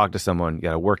 You got to talk to someone. You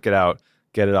got to work it out,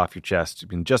 get it off your chest.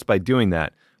 And just by doing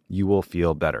that, you will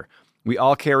feel better. We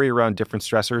all carry around different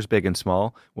stressors, big and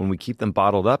small. When we keep them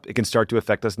bottled up, it can start to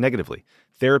affect us negatively.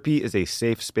 Therapy is a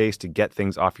safe space to get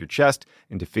things off your chest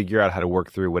and to figure out how to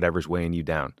work through whatever's weighing you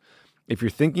down. If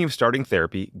you're thinking of starting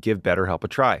therapy, give BetterHelp a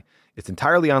try. It's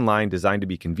entirely online, designed to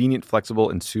be convenient, flexible,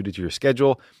 and suited to your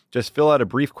schedule. Just fill out a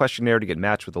brief questionnaire to get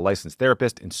matched with a licensed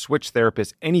therapist and switch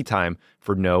therapists anytime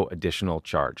for no additional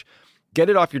charge. Get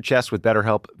it off your chest with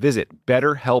BetterHelp. Visit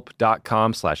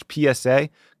betterhelp.com/PSA.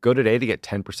 Go today to get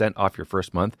 10% off your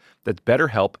first month. That's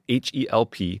BetterHelp,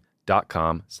 HELP.com/PSA.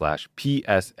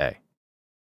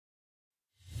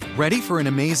 Ready for an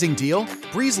amazing deal?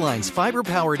 BreezeLine's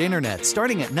fiber-powered internet,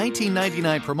 starting at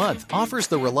 $19.99 per month, offers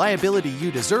the reliability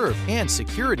you deserve and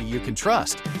security you can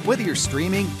trust. Whether you're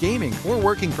streaming, gaming, or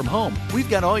working from home, we've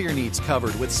got all your needs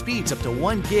covered with speeds up to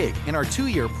 1 gig and our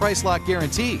 2-year price lock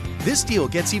guarantee. This deal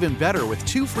gets even better with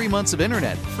 2 free months of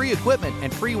internet, free equipment,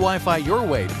 and free Wi-Fi your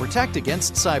way to protect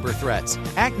against cyber threats.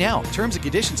 Act now. Terms and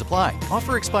conditions apply.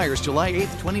 Offer expires July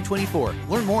 8th, 2024.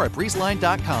 Learn more at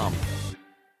breezeline.com.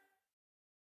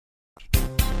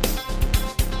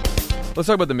 Let's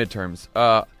talk about the midterms.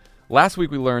 Last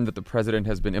week we learned that the president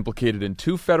has been implicated in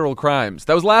 2 federal crimes.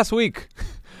 That was last week.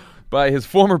 By his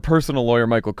former personal lawyer,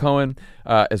 Michael Cohen,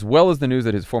 as well as the news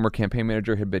that his former campaign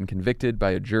manager had been convicted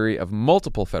by a jury of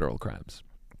multiple federal crimes.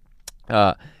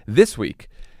 This week,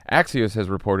 Axios has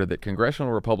reported that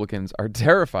congressional Republicans are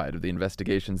terrified of the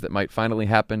investigations that might finally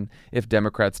happen if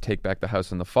Democrats take back the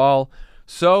House in the fall.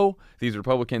 So, these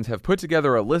Republicans have put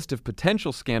together a list of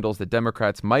potential scandals that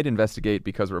Democrats might investigate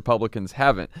because Republicans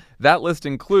haven't. That list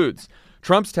includes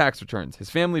Trump's tax returns,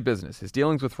 his family business, his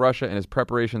dealings with Russia and his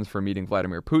preparations for meeting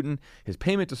Vladimir Putin, his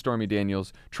payment to Stormy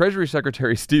Daniels, Treasury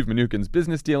Secretary Steve Mnuchin's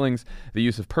business dealings, the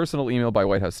use of personal email by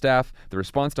White House staff, the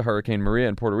response to Hurricane Maria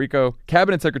in Puerto Rico,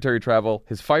 Cabinet Secretary travel,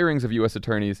 his firings of U.S.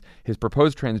 attorneys, his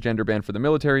proposed transgender ban for the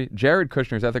military, Jared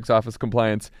Kushner's ethics office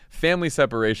compliance, family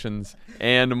separations,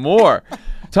 and more.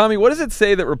 Tommy, what does it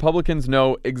say that Republicans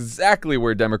know exactly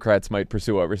where Democrats might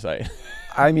pursue oversight?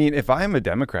 I mean, if I'm a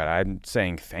Democrat, I'm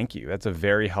saying thank you. That's a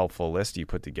very helpful list you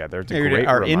put together. It's a great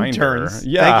our reminder. Interns.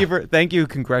 Yeah. Thank you,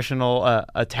 congressional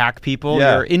attack people.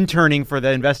 Yeah. You're interning for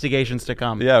the investigations to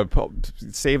come. Yeah,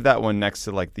 save that one next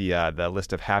to like the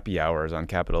list of happy hours on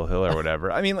Capitol Hill or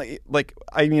whatever. I mean, I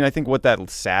think what that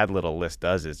sad little list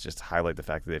does is just highlight the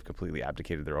fact that they've completely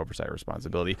abdicated their oversight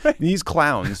responsibility. These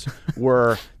clowns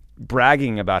were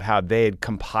bragging about how they had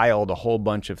compiled a whole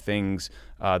bunch of things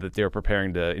that they were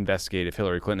preparing to investigate if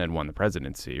Hillary Clinton had won the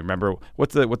presidency. Remember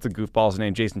what's the goofball's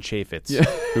name? Jason Chaffetz, yeah.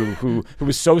 who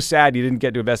was so sad he didn't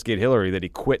get to investigate Hillary that he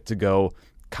quit to go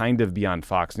kind of be on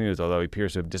Fox News, although he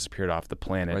appears to have disappeared off the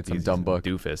planet. Right, some dumb book.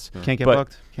 Doofus. Can't get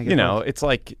booked. Can't get booked. It's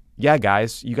like, yeah,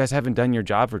 guys, you guys haven't done your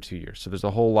job for 2 years, so there's a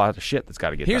whole lot of shit that's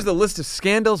got to get Here's done. the list of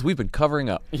scandals we've been covering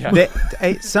up. Yeah.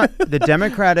 Some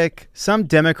Democratic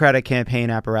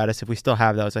campaign apparatus, if we still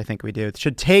have those, I think we do,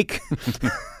 should take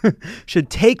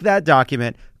that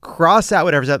document, cross out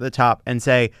whatever's at the top, and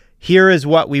say, here is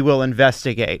what we will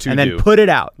investigate, and then put it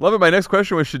out. Love it. My next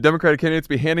question was, should Democratic candidates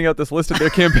be handing out this list at their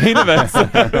campaign events?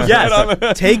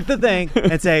 Yes. Take the thing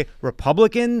and say,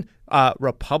 Republican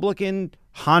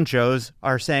honchos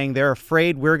are saying they're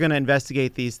afraid we're going to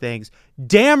investigate these things.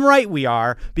 Damn right we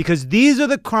are, because these are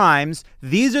the crimes,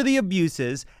 these are the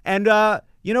abuses, and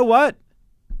you know what?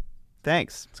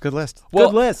 Thanks. It's a good list. Well-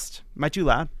 Good list. Am I too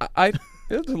loud? I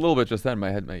it was a little bit just then.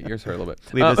 My ears hurt a little bit.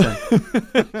 Leave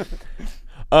this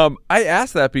in. I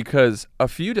asked that because a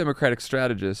few Democratic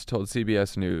strategists told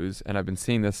CBS News, and I've been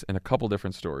seeing this in a couple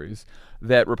different stories,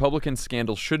 that Republican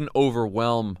scandals shouldn't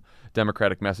overwhelm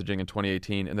Democratic messaging in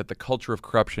 2018, and that the culture of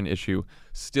corruption issue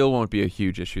still won't be a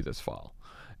huge issue this fall,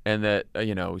 and that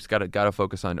he's got to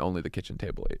focus on only the kitchen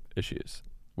table issues.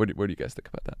 Where do you guys think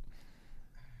about that?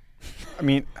 I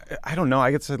mean, I don't know.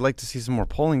 I guess I'd like to see some more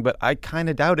polling, but I kind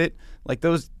of doubt it. Like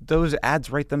those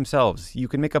ads write themselves. You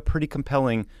can make a pretty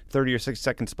compelling 30 or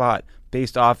 60-second spot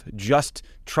based off just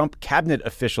Trump cabinet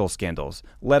official scandals,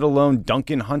 let alone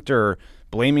Duncan Hunter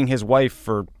blaming his wife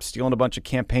for stealing a bunch of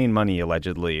campaign money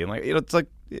allegedly. And it's like,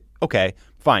 okay,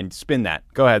 fine, spin that.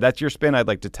 Go ahead. That's your spin. I'd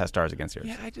like to test ours against yours.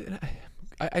 Yeah,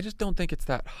 I just don't think it's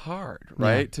that hard,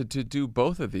 right? To do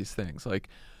both of these things. Like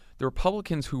the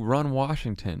Republicans who run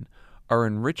Washington are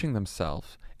enriching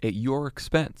themselves at your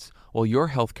expense. While your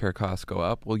health care costs go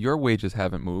up, while your wages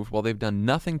haven't moved, while they've done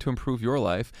nothing to improve your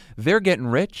life, they're getting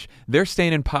rich, they're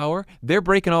staying in power, they're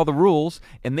breaking all the rules,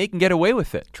 and they can get away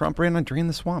with it. Trump ran on Drain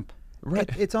the Swamp. Right.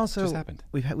 It's also just happened.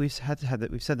 We've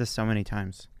said this so many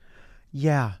times.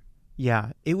 Yeah,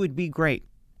 it would be great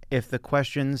if the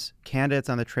questions candidates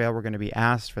on the trail were going to be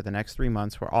asked for the next 3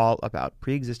 months were all about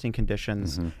pre-existing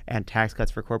conditions and tax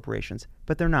cuts for corporations,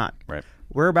 but they're not. Right.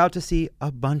 We're about to see a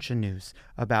bunch of news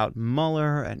about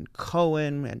Mueller and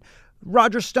Cohen, and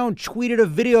Roger Stone tweeted a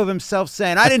video of himself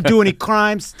saying, "I didn't do any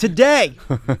crimes today."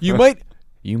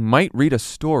 You might read a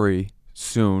story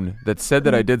soon that said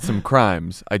that I did some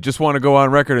crimes. I just want to go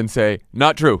on record and say,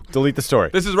 not true. Delete the story.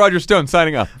 This is Roger Stone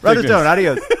signing off. Roger Stone,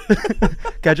 adios.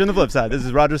 Catch you on the flip side. This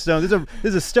is Roger Stone. This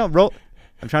is a Stone.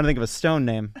 I'm trying to think of a Stone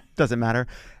name. Doesn't matter.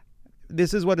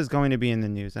 This is what is going to be in the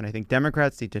news. And I think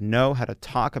Democrats need to know how to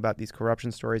talk about these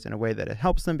corruption stories in a way that it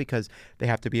helps them, because they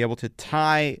have to be able to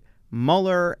tie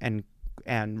Mueller and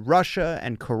Russia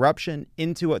and corruption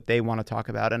into what they want to talk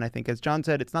about. And I think, as John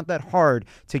said, it's not that hard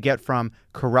to get from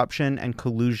corruption and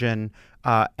collusion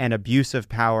and abuse of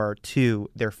power to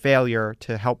their failure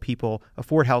to help people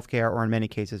afford health care, or in many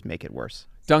cases make it worse.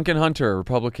 Duncan Hunter,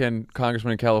 Republican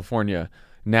congressman in California,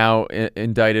 now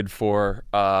indicted for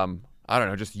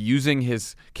just using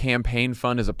his campaign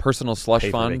fund as a personal slush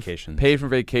fund. Paid for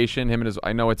vacation. Him and his.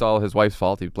 I know it's all his wife's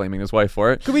fault. He's blaming his wife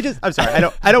for it. Could we just? I'm sorry. I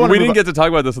don't want. We didn't get to talk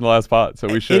about this in the last pod, so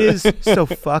we should. It is so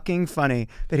fucking funny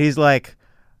that he's like,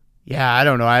 "Yeah, I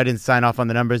don't know. I didn't sign off on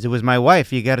the numbers. It was my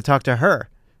wife. You got to talk to her.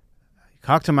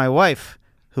 Talk to my wife,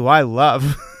 who I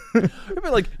love."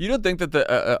 But you don't think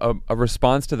that a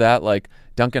response to that, like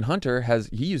Duncan Hunter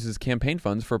he uses campaign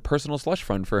funds for a personal slush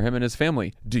fund for him and his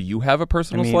family. Do you have a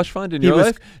personal slush fund in your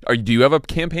life? Do you have a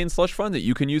campaign slush fund that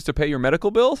you can use to pay your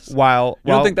medical bills? You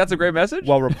don't think that's a great message?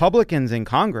 While Republicans in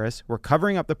Congress were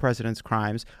covering up the president's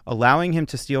crimes, allowing him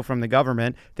to steal from the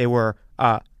government, they were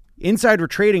insider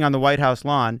trading on the White House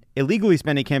lawn, illegally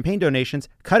spending campaign donations,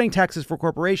 cutting taxes for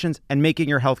corporations, and making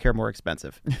your health care more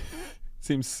expensive.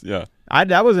 Seems, yeah.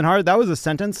 That wasn't hard. That was a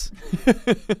sentence.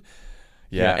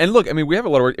 Yeah. And look, I mean, we have a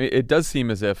lot of work. It does seem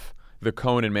as if the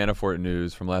Cohen and Manafort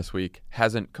news from last week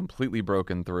hasn't completely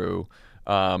broken through.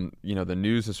 The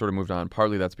news has sort of moved on.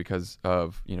 Partly that's because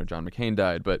of, John McCain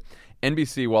died. But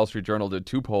NBC Wall Street Journal did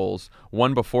 2 polls,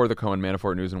 one before the Cohen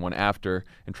Manafort news and one after,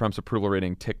 and Trump's approval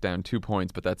rating ticked down 2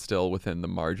 points, but that's still within the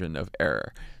margin of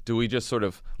error. Do we just sort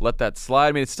of let that slide?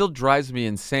 I mean, it still drives me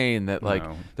insane that, the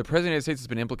President of the United States has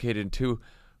been implicated in 2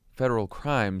 federal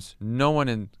crimes. No one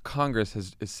in Congress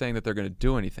is saying that they're going to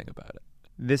do anything about it.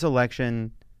 This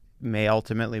election may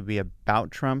ultimately be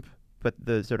about Trump, but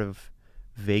the sort of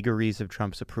vagaries of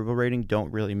Trump's approval rating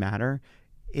don't really matter.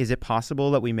 Is it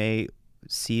possible that we may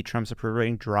see Trump's approval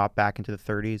rating drop back into the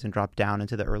 30s and drop down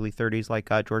into the early 30s like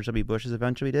George W. Bush's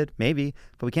eventually did? Maybe,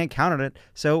 but we can't count on it.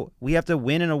 So we have to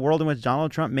win in a world in which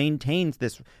Donald Trump maintains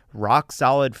this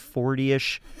rock-solid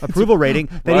 40-ish approval rating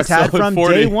that he's had from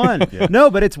 40. day one. Yeah. No,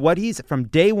 but it's what he's from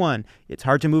day one. It's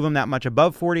hard to move him that much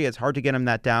above 40. It's hard to get him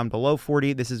that down below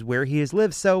 40. This is where he has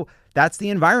lived. So that's the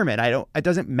environment. It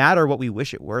doesn't matter what we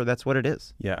wish it were. That's what it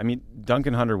is. Yeah, I mean,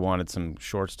 Duncan Hunter wanted some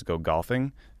shorts to go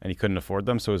golfing, and he couldn't afford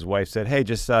them. So his wife said, hey,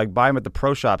 just buy them at the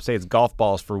pro shop. Say it's golf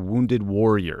balls for wounded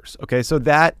warriors. Okay, so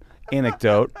that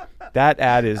anecdote, that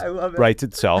ad writes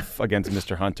itself against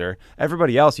Mr. Hunter.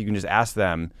 Everybody else, you can just ask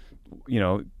them,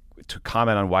 to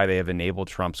comment on why they have enabled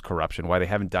Trump's corruption, why they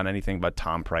haven't done anything about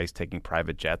Tom Price taking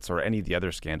private jets or any of the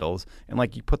other scandals. And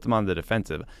you put them on the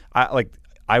defensive.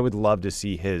 I would love to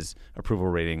see his approval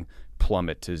rating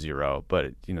plummet to zero.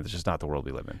 But that's just not the world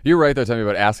we live in. You're right, though, Tommy,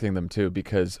 about asking them, too,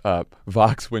 because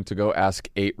Vox went to go ask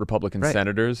 8 Republican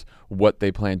senators what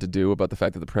they planned to do about the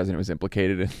fact that the president was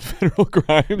implicated in federal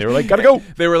crime. They were like, gotta go.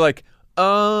 They were like,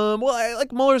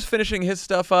 Mueller's finishing his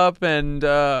stuff up, and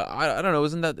I don't know,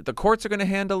 isn't that the courts are going to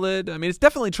handle it? I mean, it's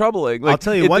definitely troubling. I'll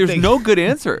tell you one thing. There's no good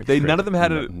answer. None of them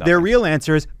had Their real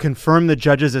answer is confirm the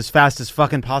judges as fast as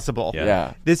fucking possible.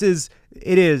 Yeah.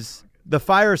 It is the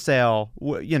fire sale,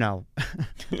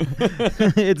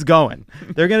 it's going.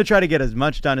 They're going to try to get as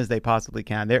much done as they possibly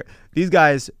can. These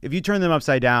guys, if you turn them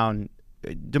upside down,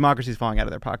 democracy's falling out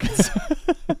of their pockets.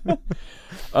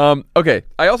 Okay,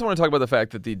 I also want to talk about the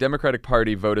fact that the Democratic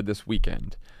Party voted this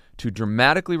weekend to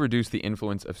dramatically reduce the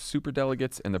influence of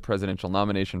superdelegates in the presidential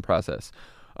nomination process.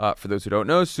 For those who don't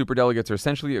know, superdelegates are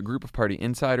essentially a group of party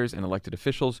insiders and elected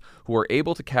officials who are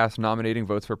able to cast nominating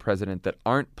votes for president that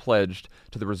aren't pledged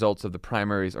to the results of the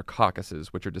primaries or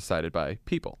caucuses, which are decided by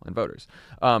people and voters.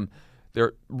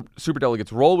 Their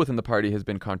superdelegates' role within the party has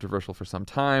been controversial for some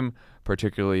time,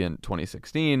 particularly in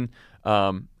 2016,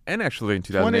 and actually in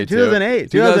 2008.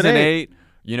 2008.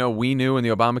 We knew in the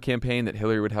Obama campaign that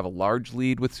Hillary would have a large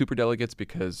lead with superdelegates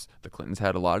because the Clintons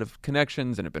had a lot of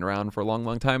connections and had been around for a long,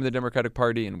 long time in the Democratic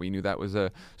Party, and we knew that was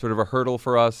a sort of a hurdle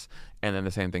for us. And then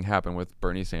the same thing happened with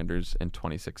Bernie Sanders in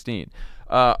 2016.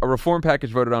 A reform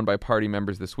package voted on by party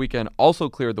members this weekend also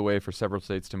cleared the way for several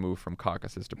states to move from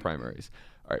caucuses to primaries.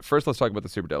 All right, first let's talk about the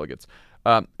superdelegates.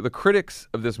 The critics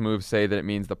of this move say that it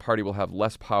means the party will have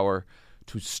less power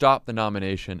to stop the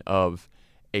nomination of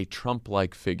a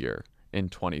Trump-like figure in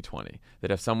 2020.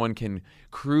 That if someone can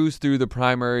cruise through the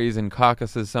primaries and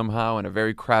caucuses somehow in a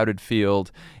very crowded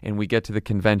field, and we get to the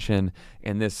convention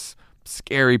and this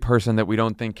scary person that we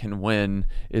don't think can win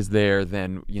is there,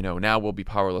 then now we'll be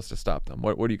powerless to stop them.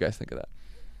 What do you guys think of that?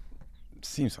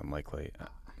 Seems unlikely.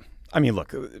 I mean,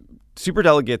 look,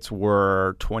 superdelegates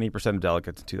were 20% of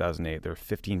delegates in 2008. They're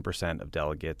 15% of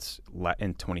delegates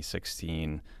in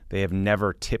 2016. They have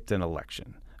never tipped an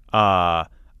election.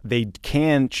 They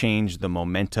can change the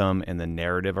momentum and the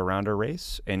narrative around a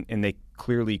race, and they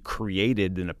clearly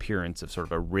created an appearance of sort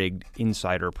of a rigged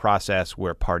insider process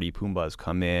where party Pumbas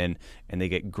come in and they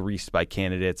get greased by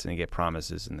candidates and they get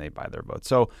promises and they buy their votes.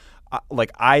 So,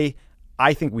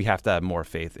 I think we have to have more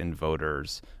faith in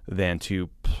voters than to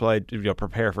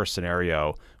prepare for a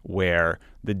scenario where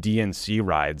the DNC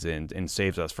rides in and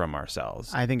saves us from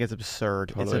ourselves. I think it's absurd.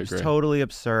 Totally It's agree. totally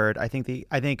absurd. I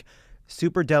think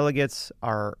superdelegates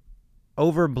are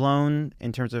overblown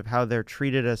in terms of how they're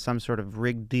treated as some sort of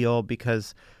rigged deal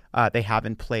because they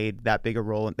haven't played that big a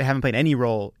role. They haven't played any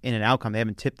role in an outcome. They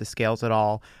haven't tipped the scales at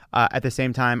all. At the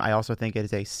same time, I also think it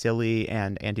is a silly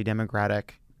and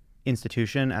anti-democratic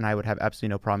institution, and I would have absolutely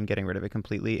no problem getting rid of it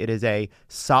completely. It is a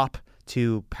sop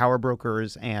to power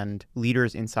brokers and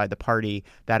leaders inside the party.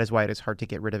 That is why it is hard to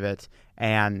get rid of it.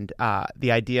 And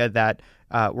the idea that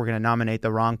we're going to nominate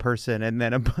the wrong person and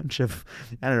then a bunch of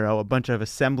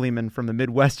assemblymen from the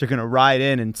Midwest are going to ride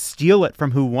in and steal it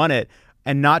from who won it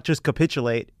and not just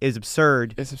capitulate is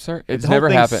absurd. It's absurd. It's The whole never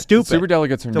thing's happened. stupid.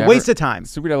 Superdelegates are It's a waste of time.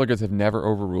 Superdelegates have never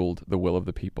overruled the will of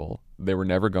the people. They were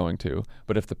never going to.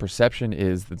 But if the perception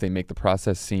is that they make the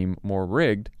process seem more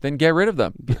rigged, then get rid of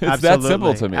them. It's that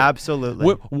simple to me. Absolutely.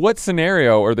 What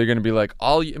scenario are they going to be like,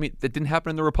 that didn't happen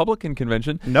in the Republican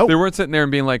convention. Nope. They weren't sitting there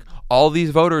and being like, all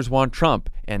these voters want Trump,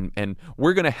 and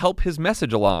we're going to help his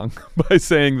message along by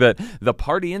saying that the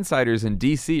party insiders in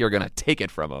D.C. are going to take it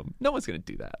from him. No one's going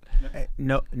to do that.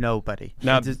 Nobody.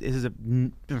 Now,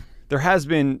 There has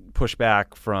been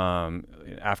pushback from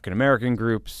African American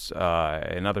groups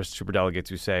and other superdelegates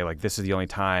who say, like, this is the only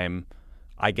time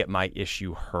I get my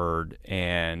issue heard,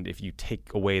 and if you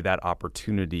take away that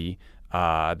opportunity,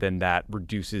 then that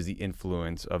reduces the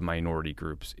influence of minority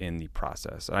groups in the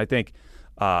process. And I think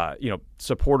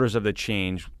supporters of the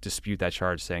change dispute that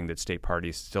charge, saying that state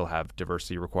parties still have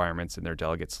diversity requirements in their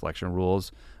delegate selection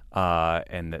rules.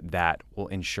 And that will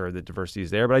ensure that diversity is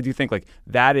there. But I do think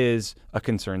that is a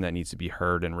concern that needs to be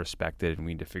heard and respected, and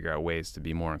we need to figure out ways to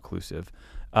be more inclusive.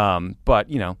 But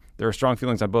there are strong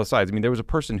feelings on both sides. I mean, there was a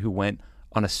person who went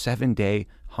on a 7-day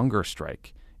hunger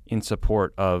strike in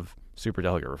support of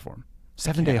superdelegate reform.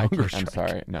 7-day hunger strike. I'm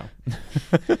sorry, no.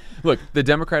 Look, the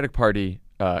Democratic Party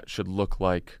should look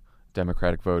like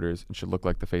Democratic voters and should look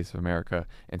like the face of America.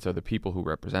 And so the people who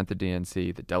represent the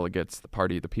DNC, the delegates, the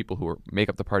party, the people who make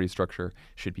up the party structure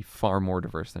should be far more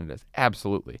diverse than it is.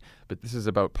 Absolutely. But this is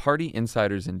about party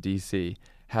insiders in D.C.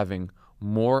 having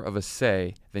more of a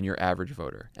say than your average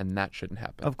voter. And that shouldn't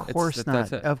happen. Of course not.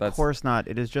 That's it. Of course not.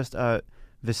 It is just a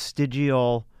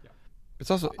vestigial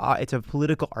It's also it's a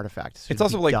political artifact. So it's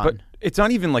also like, but it's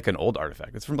not even like an old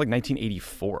artifact. It's from like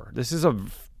 1984. This is a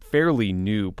fairly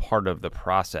new part of the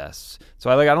process. So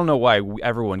I don't know why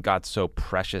everyone got so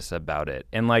precious about it.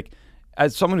 And like,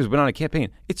 as someone who's been on a campaign,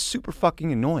 it's super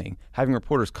fucking annoying having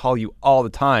reporters call you all the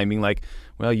time being like,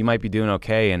 well, you might be doing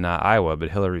okay in Iowa,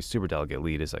 but Hillary's superdelegate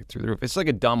lead is like through the roof. It's like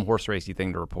a dumb horse racy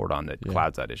thing to report on that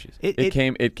clouds out issues. It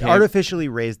came artificially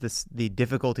raised the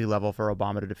difficulty level for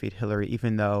Obama to defeat Hillary,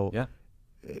 even though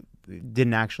it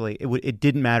didn't actually, it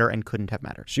didn't matter and couldn't have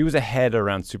mattered. She was ahead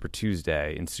around Super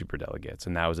Tuesday in superdelegates,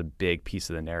 and that was a big piece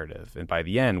of the narrative. And by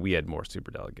the end, we had more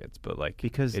superdelegates, but like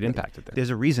because it impacted them. There's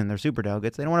a reason they're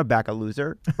superdelegates. They don't want to back a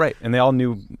loser, right? And they all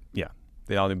knew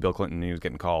Bill Clinton. He was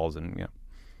getting calls, and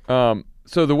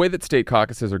So the way that state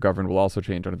caucuses are governed will also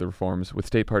change under the reforms, with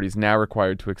state parties now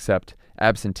required to accept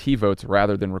absentee votes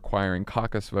rather than requiring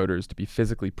caucus voters to be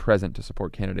physically present to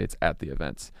support candidates at the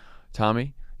events.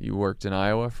 Tommy, you worked in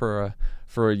Iowa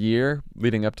for a year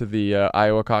leading up to the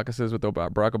Iowa caucuses with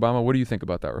Barack Obama. What do you think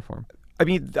about that reform? I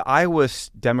mean, the Iowa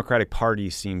Democratic Party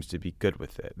seems to be good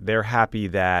with it. They're happy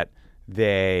that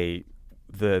the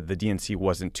DNC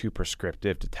wasn't too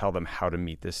prescriptive to tell them how to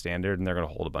meet this standard, and they're going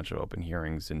to hold a bunch of open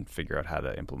hearings and figure out how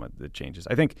to implement the changes.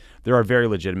 I think there are very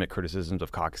legitimate criticisms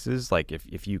of caucuses, like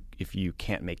if you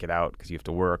can't make it out because you have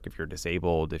to work, if you're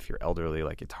disabled, if you're elderly,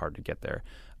 like it's hard to get there.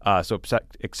 So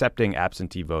accepting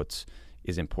absentee votes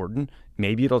is important.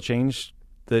 Maybe it'll change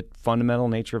the fundamental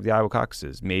nature of the Iowa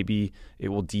caucuses. Maybe it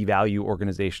will devalue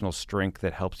organizational strength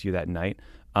that helps you that night.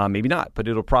 Maybe not, but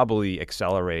it'll probably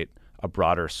accelerate a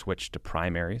broader switch to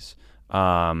primaries.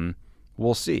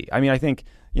 We'll see. I mean, I think,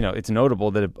 it's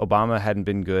notable that if Obama hadn't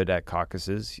been good at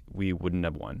caucuses, we wouldn't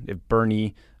have won. If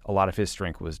Bernie, a lot of his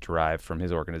strength was derived from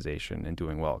his organization and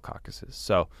doing well at caucuses.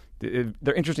 So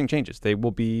they're interesting changes. They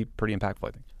will be pretty impactful,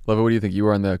 I think. Lova, what do you think? You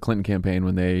were on the Clinton campaign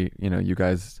when they, you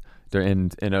guys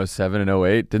in 07 and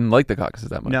 08 didn't like the caucuses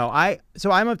that much. No,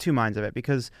 I'm of two minds of it,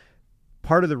 because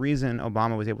part of the reason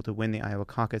Obama was able to win the Iowa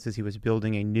caucus is he was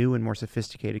building a new and more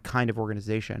sophisticated kind of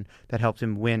organization that helped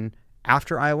him win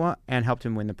after Iowa and helped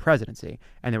him win the presidency.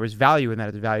 And there was value in that.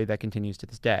 It's a value that continues to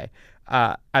this day.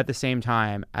 At the same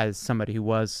time, as somebody who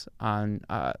was on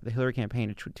the Hillary campaign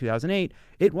in 2008,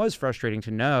 it was frustrating to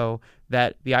know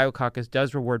that the Iowa caucus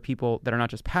does reward people that are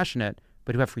not just passionate,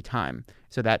 but who have free time.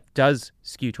 So that does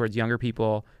skew towards younger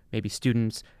people, maybe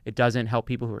students. It doesn't help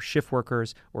people who are shift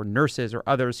workers or nurses or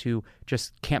others who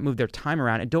just can't move their time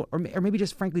around and don't, or maybe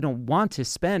just frankly don't want to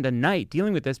spend a night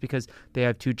dealing with this because they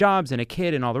have 2 jobs and a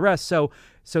kid and all the rest. So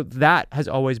that has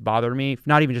always bothered me,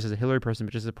 not even just as a Hillary person,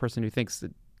 but just as a person who thinks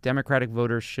that Democratic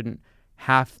voters shouldn't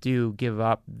have to give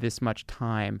up this much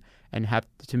time and have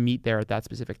to meet there at that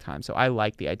specific time. So I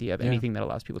like the idea of anything that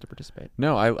allows people to participate.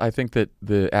 No, I think that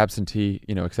the absentee,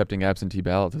 accepting absentee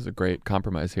ballots is a great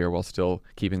compromise here while still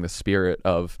keeping the spirit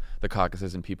of the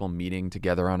caucuses and people meeting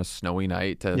together on a snowy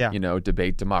night to,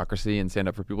 debate democracy and stand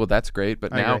up for people. That's great.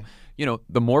 But now,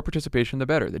 the more participation, the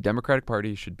better. The Democratic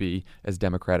Party should be as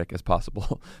democratic as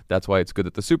possible. That's why it's good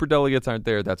that the superdelegates aren't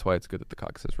there. That's why it's good that the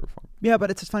caucuses were formed. Yeah, but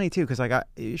it's funny, too, because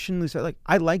you shouldn't lose –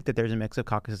 I like that there's a mix of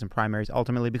caucuses and primaries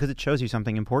ultimately because it shows you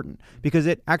something important, because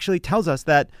it actually tells us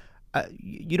that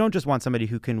you don't just want somebody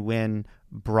who can win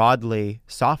broadly,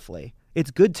 softly.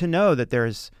 It's good to know that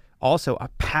there's also a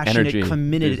passionate,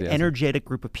 committed, energetic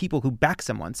group of people who back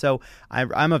someone. So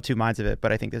I'm of two minds of it,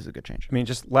 but I think this is a good change. I mean,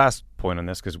 just last point on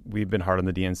this, because we've been hard on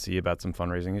the DNC about some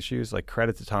fundraising issues. Like,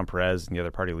 credit to Tom Perez and the other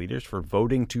party leaders for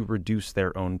voting to reduce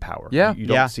their own power. Yeah. You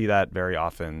don't see that very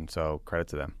often, so credit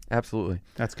to them. Absolutely.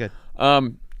 That's good.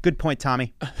 Good point,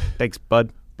 Tommy. Thanks,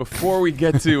 bud. Before we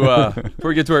get to our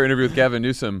interview with Gavin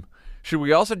Newsom, should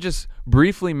we also just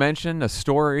briefly mention a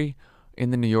story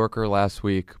in the New Yorker last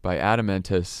week by Adam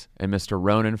Entis and Mr.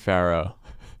 Ronan Farrow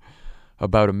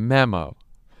about a memo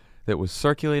that was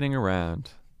circulating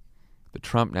around the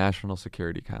Trump National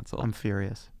Security Council? I'm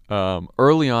furious.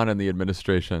 Early on in the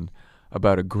administration,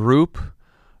 about a group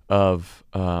of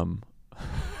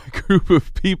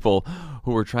people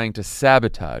who were trying to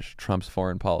sabotage Trump's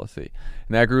foreign policy.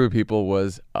 And that group of people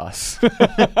was us.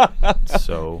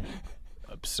 So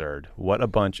absurd. What a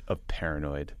bunch of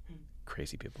paranoid,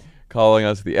 crazy people. Calling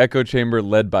us the echo chamber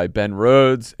led by Ben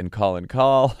Rhodes and Colin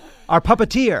Kahl. Our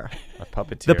puppeteer.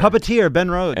 The puppeteer,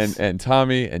 Ben Rhodes. And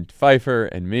Tommy and Pfeiffer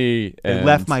and me. They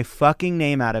left my fucking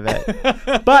name out of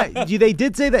it. But they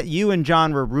did say that you and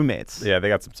John were roommates. Yeah, they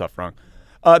got some stuff wrong.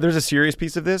 There's a serious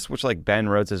piece of this, which like Ben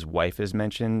Rhodes' wife is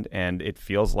mentioned, and it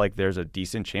feels like there's a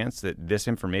decent chance that this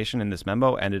information in this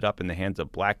memo ended up in the hands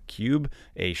of Black Cube,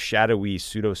 a shadowy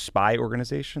pseudo-spy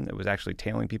organization that was actually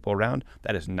tailing people around.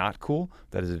 That is not cool.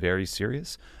 That is very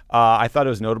serious. I thought it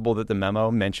was notable that the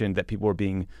memo mentioned that people were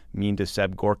being mean to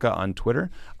Seb Gorka on Twitter.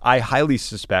 I highly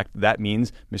suspect that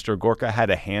means Mr. Gorka had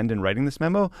a hand in writing this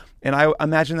memo, and I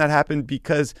imagine that happened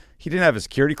because he didn't have a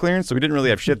security clearance, so he didn't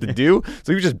really have shit to do.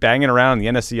 So he was just banging around the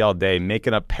NSC all day,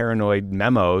 making up paranoid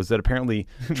memos that apparently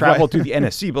traveled through the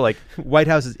NSC. But like White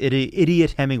House's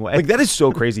idiot Hemingway. Like that is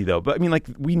so crazy though. But I mean, like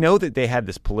we know that they had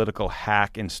this political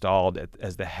hack installed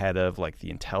as the head of like the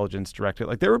intelligence directorate.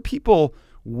 Like there were people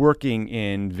working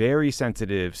in very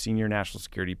sensitive senior national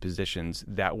security positions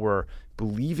that were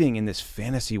believing in this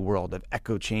fantasy world of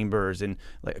echo chambers and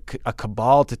like a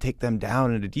cabal to take them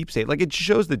down in a deep state. Like it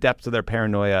shows the depths of their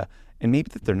paranoia and maybe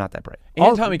that they're not that bright.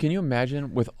 And Tommy, can you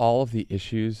imagine with all of the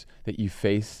issues that you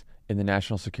face in the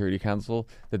National Security Council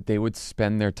that they would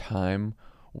spend their time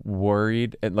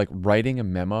worried and like writing a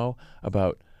memo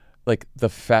about like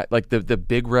the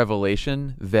big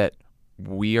revelation that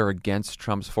we are against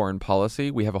Trump's foreign policy.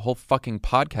 We have a whole fucking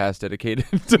podcast dedicated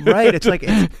to Right. It's like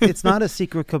it's not a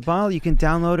secret cabal. You can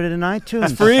download it in iTunes.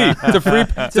 It's free.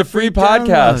 It's a free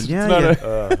podcast.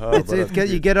 Yeah,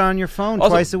 you get it on your phone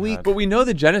also, twice a week. But we know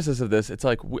the genesis of this. It's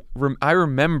like I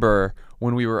remember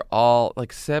when we were all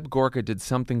like Seb Gorka did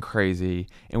something crazy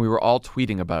and we were all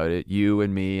tweeting about it, you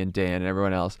and me and Dan and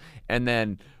everyone else. And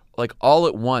then like all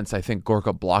at once, I think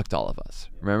Gorka blocked all of us.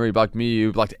 Remember, he blocked me,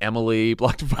 you blocked Emily,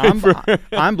 blocked Pfeiffer.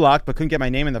 I'm blocked, but couldn't get my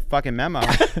name in the fucking memo.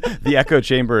 The echo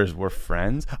chambers were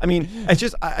friends. I mean, I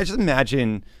just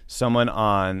imagine someone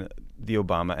on the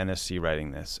Obama NSC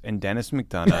writing this, and Dennis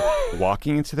McDonough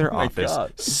walking into their office,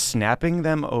 snapping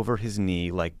them over his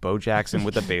knee like Bo Jackson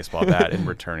with a baseball bat, and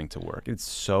returning to work. It's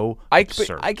so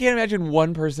absurd. I can't imagine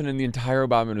one person in the entire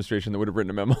Obama administration that would have written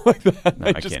a memo like that. No,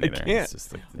 I can't either. Can't.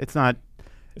 It's like, It's not.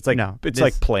 it's like No, it's this-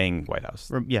 like playing White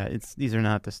House. Yeah, these are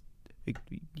not the.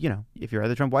 You know, if you're at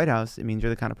the Trump White House, it means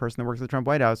you're the kind of person that works at the Trump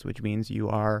White House, which means you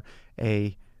are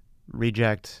a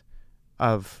reject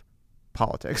of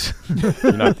politics.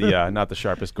 You're not the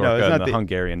sharpest No, it's Gorka not in the the-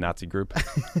 Hungarian Nazi group.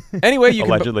 Anyway, you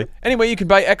Allegedly. you can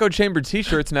buy Echo Chamber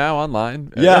T-shirts now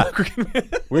online. Yeah.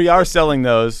 We are selling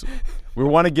those. We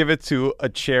want to give it to a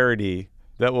charity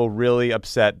that will really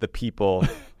upset the people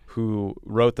who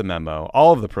wrote the memo.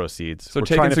 All of the proceeds. So We're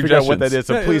taking trying to figure out what that is.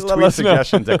 suggestions. So please Let tweet us know.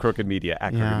 suggestions at Crooked Media.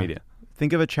 At Crooked Media.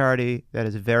 Think of a charity that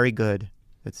is very good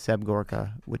that Seb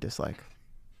Gorka would dislike.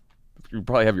 You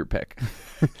probably have your pick.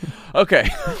 Okay.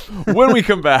 When we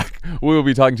come back, we will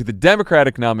be talking to the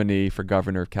Democratic nominee for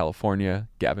governor of California,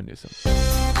 Gavin Newsom.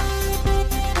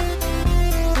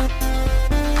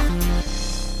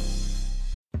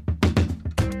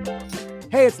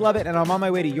 Hey, it's Lovett, and I'm on my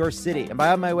way to your city. And by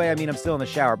on my way, I mean I'm still in the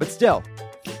shower, but still,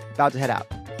 about to head out.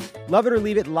 Love It or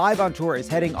Leave It Live on Tour is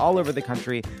heading all over the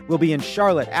country. We'll be in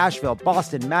Charlotte, Asheville,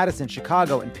 Boston, Madison,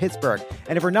 Chicago, and Pittsburgh.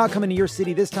 And if we're not coming to your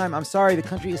city this time, I'm sorry, the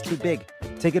country is too big.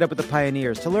 Take it up with the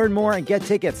Pioneers. To learn more and get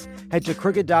tickets, head to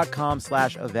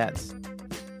crooked.com/events.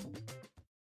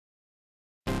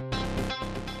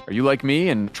 Are you like me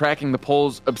and tracking the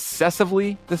polls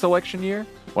obsessively this election year?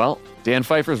 Well, Dan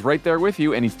Pfeiffer's right there with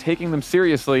you, and he's taking them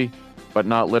seriously, but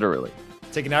not literally.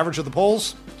 Take an average of the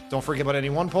polls. Don't forget about any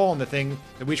one poll. And the thing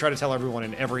that we try to tell everyone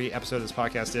in every episode of this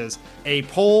podcast is a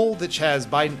poll that has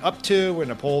Biden up to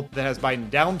and a poll that has Biden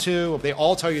down to, they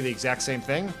all tell you the exact same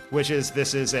thing, which is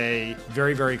this is a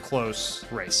very, very close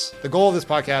race. The goal of this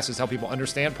podcast is to help people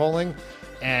understand polling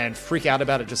and freak out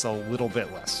about it just a little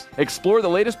bit less. Explore the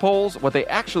latest polls, what they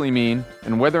actually mean,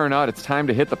 and whether or not it's time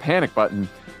to hit the panic button.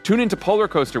 Tune into Polar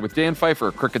Coaster with Dan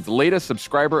Pfeiffer, Crooked's latest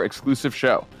subscriber-exclusive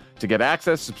show. To get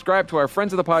access, subscribe to our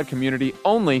Friends of the Pod community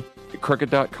only at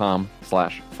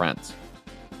crooked.com/friends.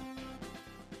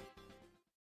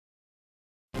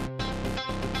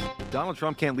 Donald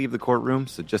Trump can't leave the courtroom,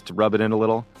 so just to rub it in a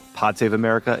little, Pod Save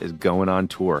America is going on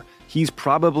tour. He's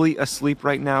probably asleep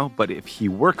right now, but if he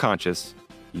were conscious,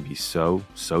 he'd be so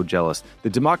jealous. The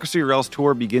Democracy or Else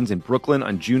tour begins in Brooklyn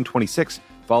on June 26th,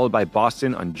 followed by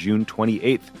Boston on June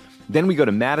 28th. Then we go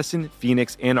to Madison,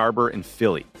 Phoenix, Ann Arbor, and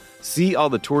Philly. See all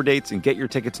the tour dates and get your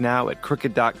tickets now at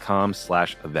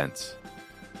crooked.com/events.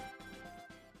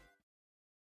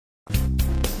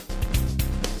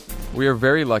 We are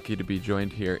very lucky to be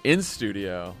joined here in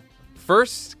studio.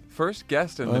 First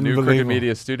guest in the new Crooked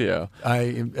Media studio. I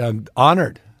am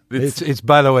honored It's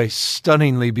by the way,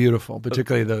 stunningly beautiful,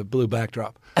 particularly the blue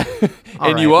backdrop.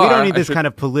 And you are. We don't need this kind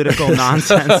of political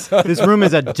nonsense. This room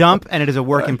is a dump, and it is a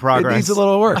work in progress. It needs a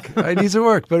little work. It needs a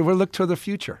work, but we'll look toward the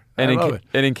future. And I love it.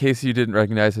 And in case you didn't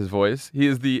recognize his voice, he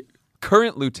is the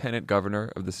current lieutenant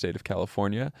governor of the state of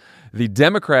California, the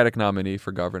Democratic nominee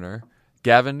for governor,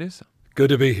 Gavin Newsom. Good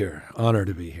to be here. Honor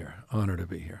to be here. Honor to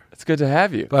be here. It's good to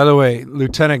have you. By the way,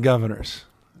 lieutenant governors.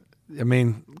 I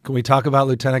mean, can we talk about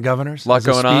lieutenant governors? A lot as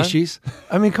going on. Species?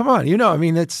 I mean, come on.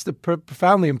 It's the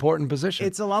profoundly important position.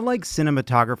 It's a lot like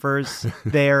cinematographers.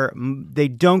 They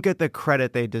don't get the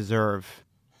credit they deserve.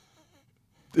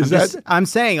 I'm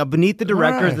saying beneath the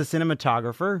director is the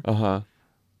cinematographer. Uh-huh.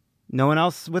 No one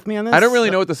else with me on this? I don't really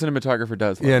know what the cinematographer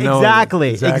does. Yeah,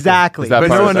 Exactly. Is that But no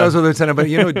part one of knows what lieutenant.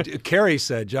 But Kerry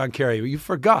said, John Kerry, you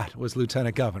forgot was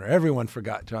lieutenant governor. Everyone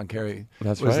forgot John Kerry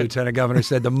was right. lieutenant governor. He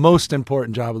said the most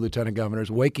important job of lieutenant governor is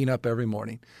waking up every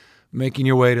morning, making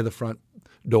your way to the front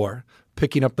door,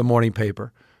 picking up the morning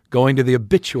paper, going to the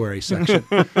obituary section,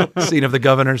 seeing if the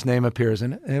governor's name appears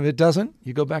in it. And if it doesn't,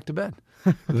 you go back to bed.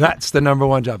 That's the number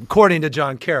one job, according to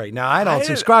John Kerry. Now, I don't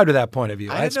subscribe to that point of view.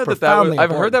 I That's didn't know profoundly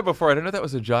I've heard important. that before. I didn't know that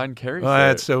was a John Kerry.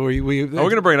 So we're we're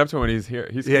going to bring it up to him when he's here.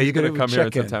 He's you're going to come here in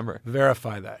check September.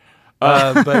 Verify that.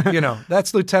 But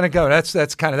that's lieutenant governor.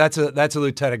 That's a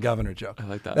lieutenant governor joke. I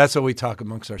like that. That's what we talk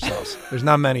amongst ourselves. There's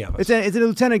not many of us. It's a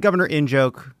lieutenant governor in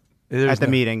joke at the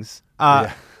meetings.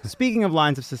 Speaking of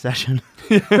lines of secession,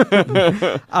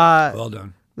 Well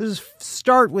done. let's just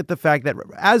start with the fact that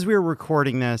as we're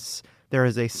recording this, there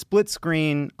is a split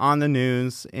screen on the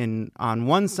news. On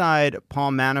one side,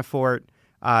 Paul Manafort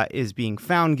is being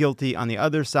found guilty. On the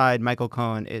other side, Michael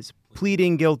Cohen is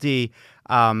pleading guilty.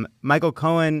 Michael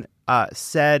Cohen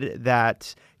said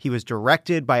that he was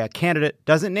directed by a candidate,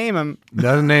 doesn't name him,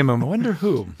 I wonder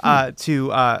who.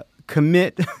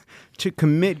 to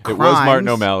commit crimes. It was Martin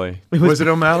O'Malley. Was it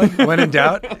O'Malley? When in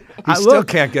doubt, he still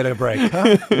can't get a break.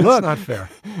 Huh? That's not fair.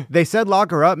 They said lock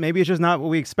her up. Maybe it's just not what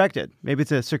we expected. Maybe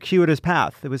it's a circuitous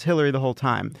path. It was Hillary the whole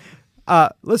time.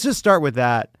 Let's just start with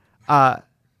that.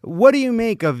 What do you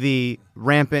make of the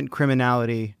rampant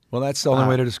criminality? Well, that's the only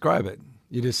way to describe it.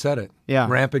 You just said it. Yeah.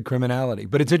 Rampant criminality.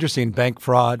 But it's interesting. Bank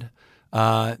fraud.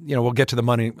 We'll get to the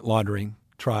money laundering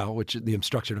trial, which is the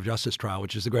obstruction of justice trial,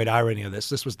 which is the great irony of this.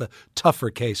 This was the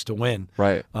tougher case to win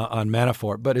on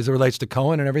Manafort. But as it relates to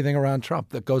Cohen and everything around Trump,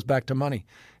 that goes back to money.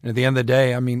 And at the end of the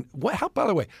day, I mean, by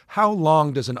the way, how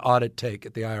long does an audit take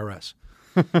at the IRS?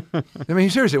 I mean,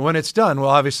 seriously, when it's done, we'll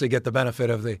obviously get the benefit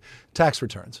of the tax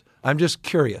returns. I'm just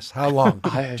curious. How long?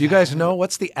 Do you guys know?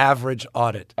 What's the average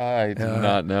audit? I do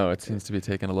not know. It seems to be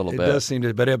taking a little bit. It does seem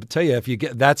to, but I'll tell you, if you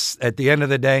get that's at the end of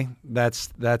the day, that's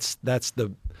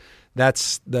the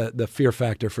fear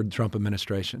factor for the Trump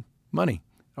administration. Money.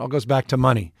 It all goes back to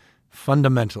money,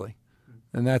 fundamentally.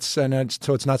 And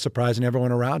so it's not surprising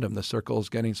everyone around him. The circle is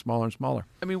getting smaller and smaller.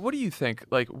 I mean, what do you think?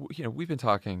 Like, we've been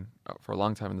talking for a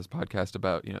long time in this podcast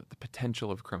about, the potential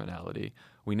of criminality.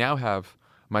 We now have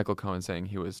Michael Cohen saying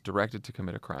he was directed to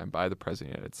commit a crime by the President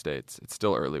of the United States. It's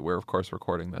still early. We're, of course,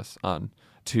 recording this on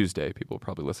Tuesday. People will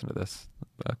probably listen to this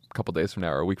a couple days from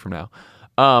now or a week from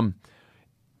now.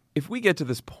 If we get to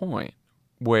this point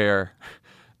where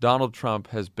Donald Trump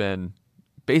has been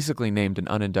basically named an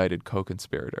unindicted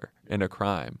co-conspirator in a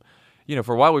crime.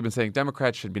 For a while we've been saying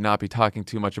Democrats should not be talking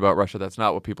too much about Russia. That's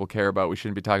not what people care about. We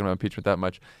shouldn't be talking about impeachment that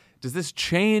much. Does this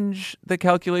change the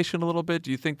calculation a little bit?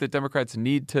 Do you think that Democrats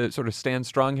need to sort of stand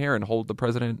strong here and hold the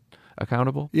president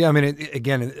accountable? Yeah, I mean,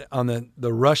 again, on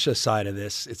the Russia side of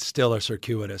this, it's still a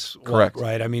circuitous walk,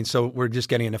 right? I mean, so we're just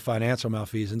getting into financial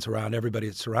malfeasance around everybody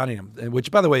that's surrounding him,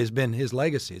 which, by the way, has been his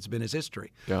legacy. It's been his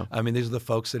history. Yeah. I mean, these are the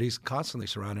folks that he's constantly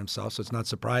surrounding himself, so it's not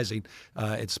surprising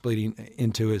it's bleeding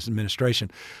into his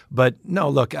administration. But no,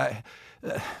 look,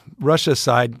 Russia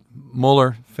aside,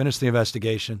 Mueller finished the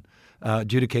investigation.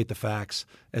 Adjudicate the facts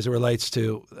as it relates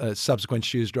to subsequent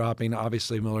shoes dropping.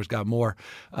 Obviously, Mueller's got more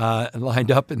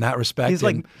lined up in that respect. He's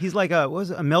like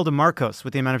Imelda Marcos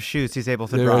with the amount of shoes he's able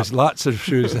to drop. There's lots of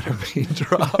shoes that are being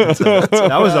dropped.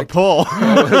 That was a pull.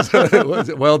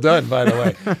 Well done, by the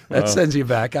way. That sends you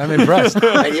back. I'm impressed.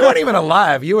 And you weren't even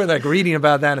alive. You were like reading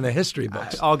about that in the history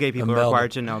books. All gay people are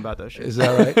required to know about those shoes. Is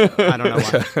that right? I don't know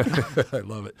why. I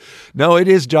love it. No, it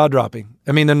is jaw-dropping.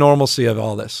 I mean, the normalcy of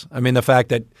all this. I mean, the fact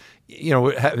that,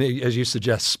 as you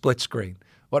suggest, split screen.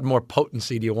 what more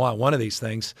potency do you want? One of these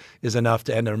things is enough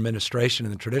to end an administration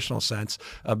in the traditional sense,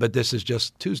 but this is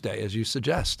just Tuesday, as you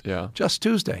suggest. Yeah. Just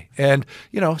Tuesday. And,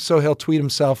 so he'll tweet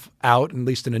himself out, at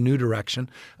least in a new direction,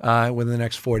 within the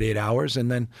next 48 hours, and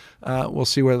then we'll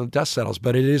see where the dust settles.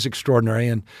 But it is extraordinary,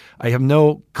 and I have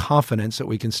no confidence that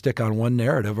we can stick on one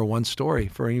narrative or one story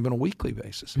for even a weekly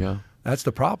basis. Yeah. That's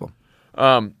the problem.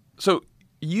 So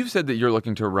you've said that you're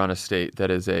looking to run a state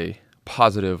that is a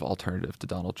positive alternative to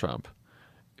Donald Trump.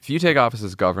 If you take office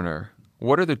as governor,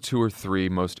 what are the 2 or 3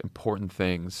 most important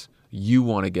things you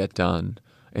want to get done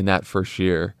in that first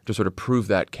year to sort of prove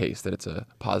that case that it's a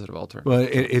positive alternative? Well,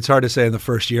 it's hard to say in the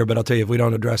first year, but I'll tell you, if we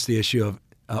don't address the issue of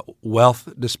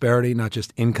wealth disparity, not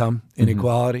just income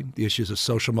inequality, the issues of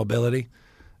social mobility,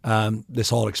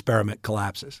 this whole experiment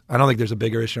collapses. I don't think there's a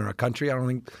bigger issue in our country. I don't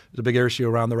think there's a bigger issue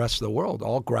around the rest of the world,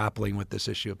 all grappling with this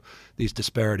issue of these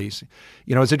disparities.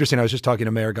 It's interesting. I was just talking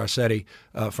to Mayor Garcetti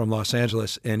from Los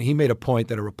Angeles, and he made a point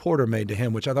that a reporter made to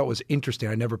him, which I thought was interesting.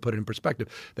 I never put it in perspective,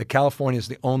 that California is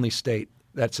the only state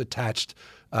that's attached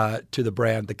to the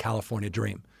brand, the California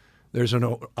Dream. There's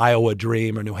no Iowa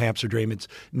Dream or New Hampshire Dream. It's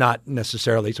not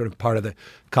necessarily sort of part of the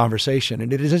conversation.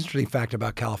 And it is an interesting fact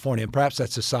about California, and perhaps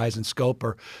that's the size and scope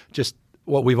or just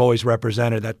what we've always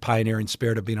represented, that pioneering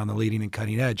spirit of being on the leading and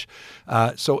cutting edge.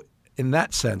 So in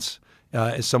that sense,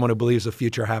 as someone who believes the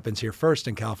future happens here first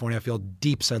in California, I feel a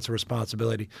deep sense of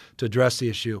responsibility to address the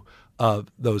issue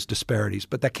of those disparities.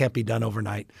 But that can't be done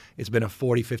overnight. It's been a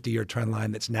 40, 50-year trend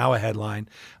line that's now a headline,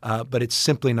 but it's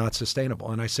simply not sustainable.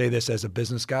 And I say this as a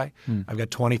business guy. I've got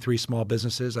 23 small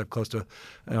businesses. I've close to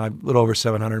a little over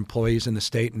 700 employees in the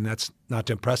state, and that's not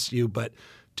to impress you, but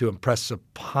to impress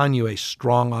upon you a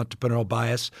strong entrepreneurial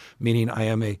bias, meaning I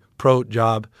am a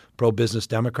pro-job, pro-business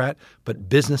Democrat, but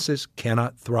businesses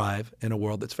cannot thrive in a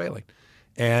world that's failing.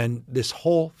 And this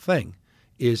whole thing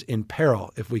is in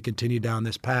peril if we continue down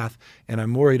this path, and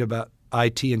I'm worried about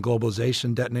IT and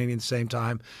globalization detonating at the same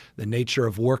time, the nature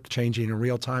of work changing in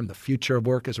real time, the future of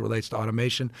work as it relates to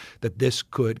automation, that this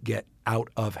could get out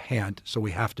of hand. So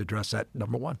we have to address that,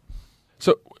 number one.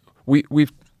 So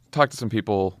we've talked to some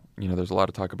people. There's a lot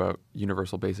of talk about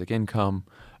universal basic income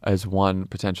as one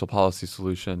potential policy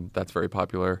solution that's very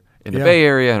popular in the Bay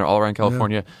Area and all around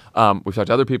California. We've talked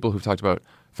to other people who've talked about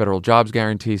federal jobs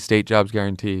guarantee, state jobs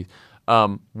guarantee.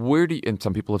 And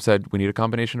some people have said we need a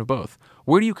combination of both.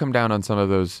 Where do you come down on some of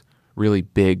those really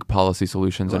big policy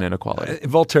solutions on inequality?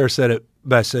 Voltaire said it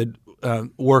best, said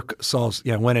work solves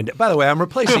when and by the way, I'm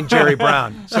replacing Jerry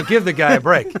Brown, so give the guy a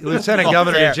break. Lieutenant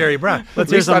Governor Jerry Brown.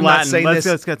 Let's hear some Latin. Let's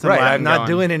get some right, Latin I'm not going.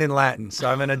 doing it in Latin, so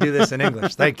I'm going to do this in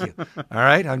English. Thank you. All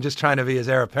right, I'm just trying to be his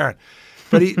heir apparent.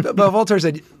 But Voltaire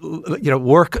said,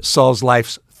 work solves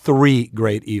life's 3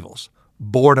 great evils: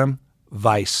 boredom,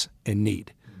 vice, and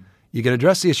need. You can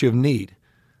address the issue of need,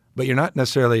 but you're not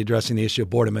necessarily addressing the issue of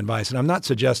boredom and vice. And I'm not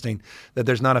suggesting that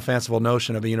there's not a fanciful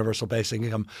notion of a universal basic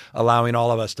income allowing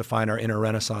all of us to find our inner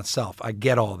Renaissance self. I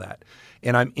get all that.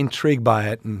 And I'm intrigued by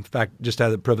it. In fact, just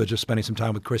had the privilege of spending some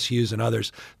time with Chris Hughes and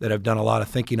others that have done a lot of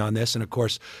thinking on this. And of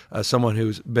course, someone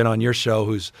who's been on your show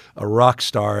who's a rock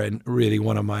star and really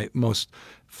one of my most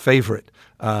favorite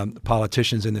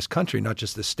politicians in this country, not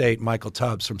just the state, Michael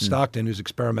Tubbs from Stockton, who's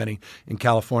experimenting in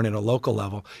California at a local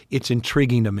level. It's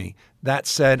intriguing to me. That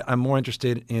said, I'm more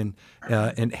interested in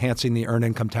enhancing the earned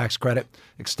income tax credit,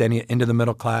 extending it into the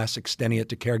middle class, extending it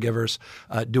to caregivers,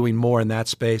 doing more in that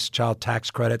space, child tax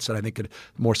credits that I think could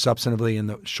more substantively in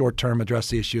the short term address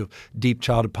the issue of deep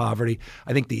childhood poverty.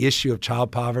 I think the issue of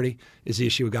child poverty is the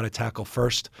issue we've got to tackle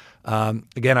first.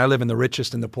 Again, I live in the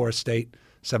richest and the poorest state.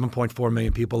 7.4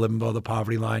 million people living below the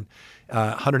poverty line,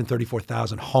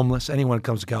 134,000 homeless. Anyone who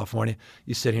comes to California,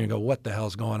 you sit here and go, what the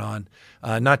hell's going on?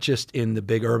 Not just in the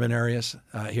big urban areas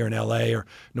here in L.A. or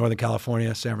Northern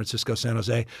California, San Francisco, San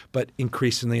Jose, but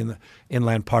increasingly in the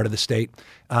inland part of the state.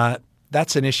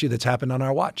 That's an issue that's happened on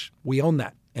our watch. We own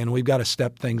that. And we've got to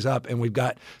step things up, and we've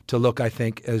got to look, I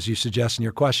think, as you suggest in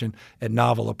your question, at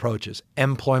novel approaches.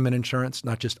 Employment insurance,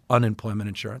 not just unemployment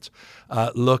insurance.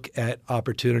 Look at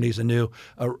opportunities anew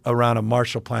around a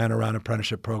Marshall Plan, around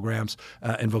apprenticeship programs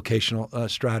and vocational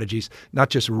strategies, not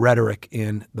just rhetoric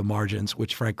in the margins,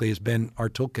 which frankly has been our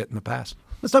toolkit in the past.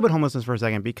 Let's talk about homelessness for a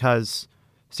second, because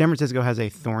San Francisco has a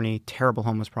thorny, terrible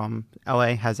homeless problem.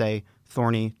 LA has a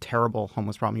thorny, terrible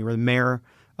homeless problem. You were the mayor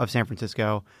of San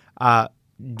Francisco.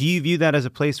 Do you view that as a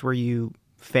place where you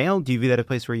failed? Do you view that as a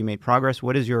place where you made progress?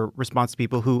 What is your response to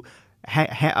people who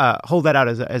hold that out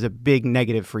as a big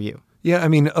negative for you? Yeah, I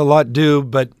mean, a lot do,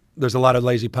 but there's a lot of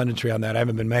lazy punditry on that. I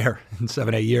haven't been mayor in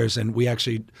 7-8 years, and we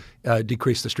actually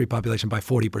decreased the street population by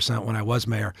 40% when I was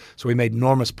mayor. So we made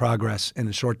enormous progress in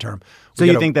the short term. So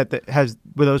you think that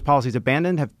were those policies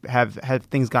abandoned? Have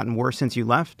things gotten worse since you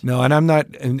left? No, and I'm not.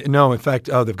 No, in fact,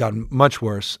 they've gotten much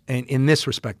worse. And in this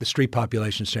respect, the street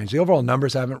population's changed. The overall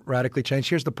numbers haven't radically changed.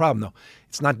 Here's the problem, though.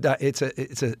 It's not. It's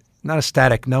not a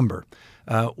static number.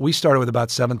 We started with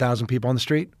about 7,000 people on the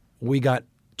street. We got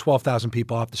 12,000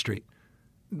 people off the street.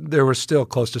 There were still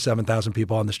close to 7,000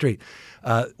 people on the street.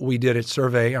 We did a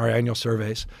survey, our annual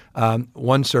surveys.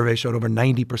 One survey showed over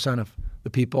 90% of the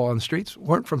people on the streets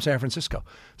weren't from San Francisco.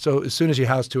 So as soon as you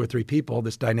house 2 or 3 people,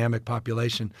 this dynamic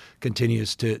population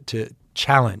continues to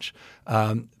challenge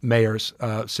mayors,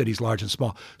 cities large and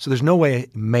small. So there's no way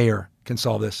a mayor can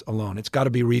solve this alone. It's got to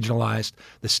be regionalized.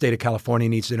 The state of California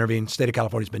needs to intervene. The state of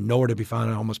California has been nowhere to be found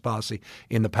in homeless policy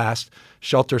in the past.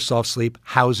 Shelter, self-sleep,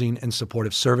 housing, and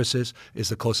supportive services is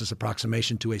the closest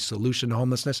approximation to a solution to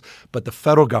homelessness. But the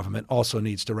federal government also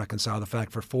needs to reconcile the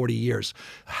fact for 40 years,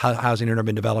 housing and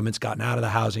urban development's gotten out of the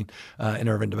housing and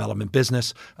urban development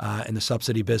business and the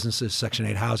subsidy businesses, Section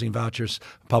 8 housing vouchers,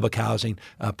 public housing,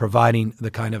 providing the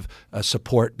kind of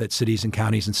support that cities and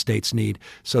counties and states need.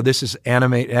 So this is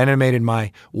animated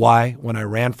my why when I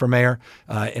ran for mayor.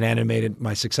 It animated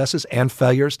my successes and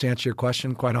failures, to answer your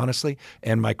question, quite honestly,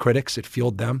 and my critics. It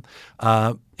fueled them.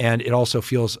 And it also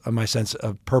fuels my sense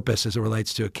of purpose as it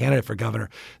relates to a candidate for governor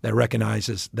that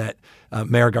recognizes that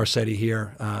Mayor Garcetti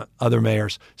here, other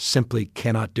mayors, simply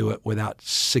cannot do it without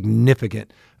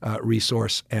significant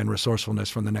resource and resourcefulness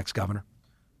from the next governor.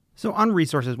 So on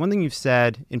resources, one thing you've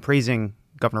said in praising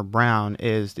Governor Brown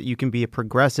is that you can be a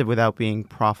progressive without being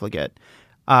profligate.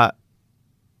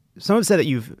 Some have said that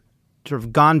you've sort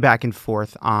of gone back and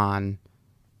forth on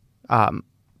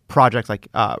projects like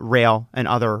rail and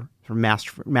other sort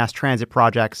of mass transit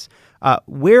projects.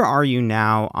 Where are you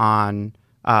now on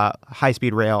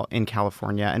high-speed rail in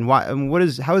California, and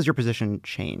how has your position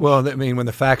changed? Well, I mean, when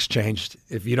the facts changed,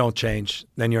 if you don't change,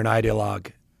 then you're an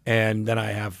ideologue, and then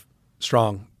I have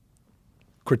strong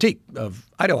critique of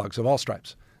ideologues of all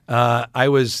stripes. I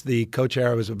was the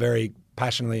co-chair. I was very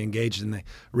passionately engaged in the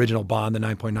original bond, the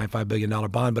 $9.95 billion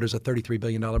bond, but it was a $33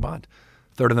 billion bond.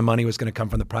 A third of the money was going to come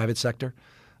from the private sector,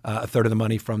 a third of the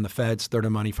money from the feds, a third of the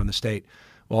money from the state.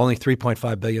 Well, only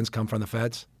 $3.5 billion come from the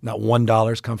feds. Not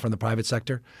 $1 come from the private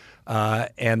sector.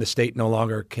 And the state no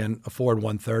longer can afford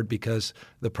 1/3 because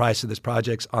the price of this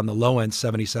project's on the low end,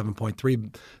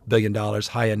 $77.3 billion,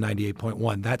 high end, $98.1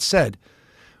 billion. That said,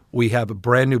 we have a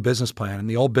brand new business plan, and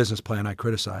the old business plan I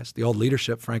criticized. The old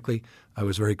leadership, frankly, I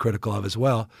was very critical of as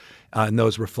well, and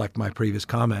those reflect my previous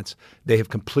comments. They have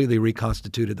completely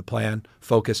reconstituted the plan,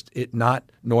 focused it not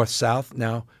north-south,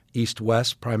 now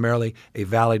east-west, primarily a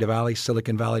valley-to-valley,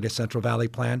 Silicon Valley to Central Valley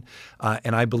plan.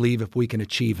 And I believe if we can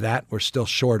achieve that, we're still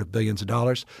short of billions of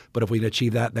dollars, but if we can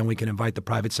achieve that, then we can invite the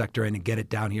private sector in and get it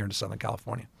down here into Southern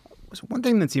California. So one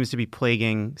thing that seems to be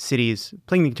plaguing cities,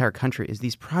 plaguing the entire country, is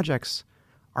these projects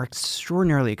are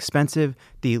extraordinarily expensive.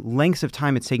 The lengths of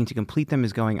time it's taking to complete them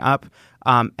is going up.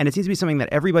 And it seems to be something that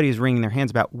everybody is wringing their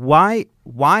hands about. Why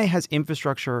has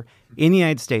infrastructure in the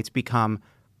United States become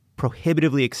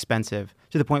prohibitively expensive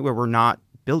to the point where we're not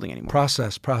building anymore?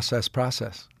 Process.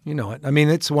 You know it. I mean,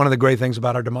 it's one of the great things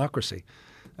about our democracy.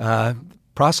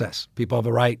 Process. People have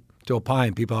a right to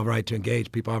opine. People have a right to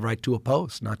engage. People have a right to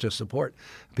oppose, not just support.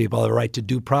 People have a right to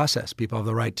due process. People have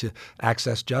the right to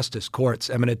access justice, courts,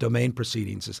 eminent domain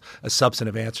proceedings is a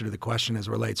substantive answer to the question as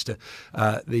it relates to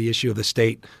the issue of the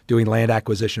state doing land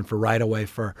acquisition for right-of-way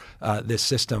for this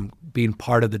system being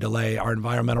part of the delay. Our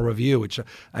environmental review, which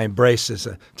I embrace, is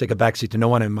take a backseat to no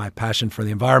one in my passion for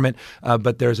the environment,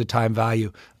 but there's a time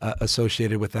value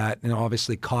associated with that. And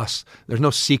obviously costs. There's no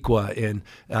CEQA in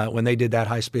when they did that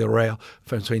high-speed rail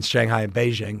between Shanghai and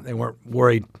Beijing. They weren't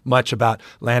worried much about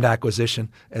land acquisition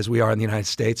as we are in the United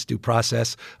States, due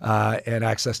process and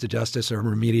access to justice or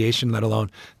remediation, let alone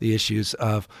the issues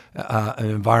of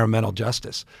environmental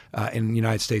justice. In the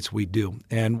United States, we do.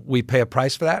 And we pay a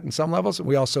price for that in some levels. And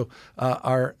we also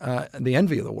are the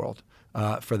envy of the world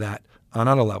for that on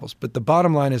other levels. But the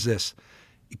bottom line is this.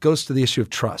 It goes to the issue of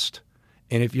trust.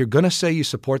 And if you're going to say you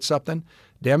support something,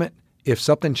 damn it, if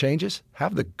something changes,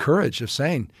 have the courage of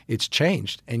saying it's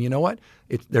changed. And you know what?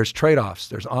 There's trade-offs.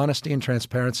 There's honesty and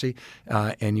transparency,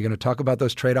 and you're going to talk about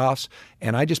those trade-offs.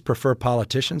 And I just prefer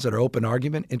politicians that are open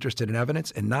argument, interested in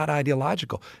evidence, and not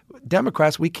ideological.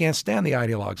 Democrats, we can't stand the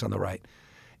ideologues on the right.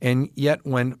 And yet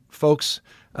when folks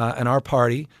in our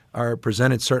party are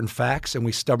presented certain facts and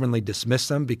we stubbornly dismiss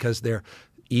them because they're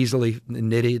easily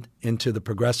knitted into the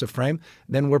progressive frame,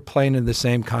 then we're playing in the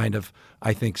same kind of,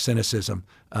 I think, cynicism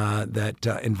that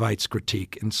invites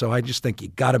critique. And so I just think you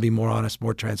got to be more honest,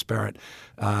 more transparent.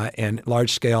 And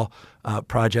large-scale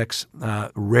projects,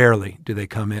 rarely do they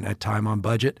come in at time on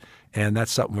budget. And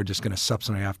that's something we're just going to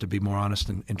subsequently have to be more honest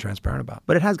and transparent about.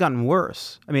 But it has gotten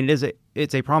worse. I mean,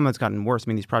 it's a problem that's gotten worse. I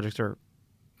mean, these projects are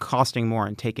costing more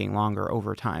and taking longer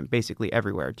over time, basically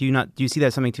everywhere. Do you see that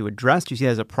as something to address? Do you see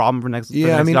that as a problem for the next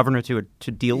governor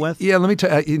to deal with? Yeah, let me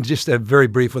tell you, just a very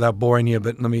brief without boring you,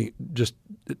 but let me just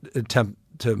attempt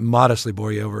to modestly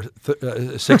bore you over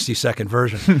a 60-second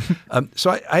version.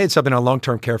 So I had something in a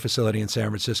long-term care facility in San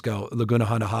Francisco, Laguna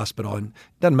Honda Hospital, and it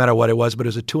doesn't matter what it was, but it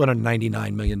was a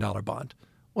 $299 million bond.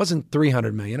 It wasn't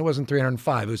 $300 million. It wasn't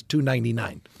 $305. It was $299.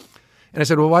 And I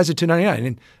said, well, why is it $299?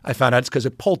 And I found out it's because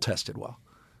it poll tested well.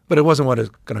 But it wasn't what it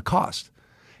was going to cost.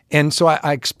 And so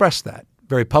I expressed that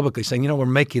very publicly, saying, we're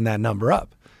making that number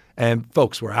up. And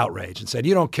folks were outraged and said,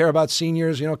 you don't care about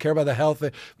seniors, you don't care about the health,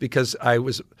 because I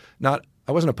wasn't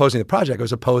opposing the project. I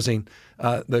was opposing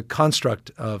the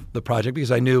construct of the project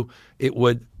because I knew it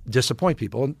would disappoint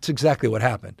people. And it's exactly what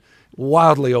happened.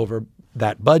 Wildly over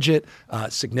that budget,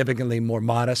 significantly more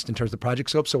modest in terms of the project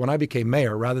scope. So when I became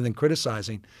mayor, rather than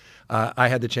criticizing, I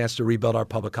had the chance to rebuild our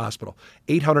public hospital,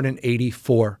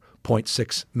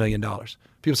 $884.6 million.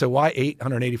 People say, why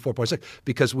 884.6?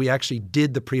 Because we actually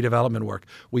did the pre-development work.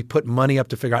 We put money up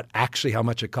to figure out actually how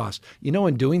much it cost.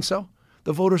 In doing so,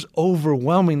 the voters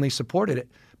overwhelmingly supported it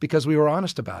because we were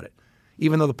honest about it.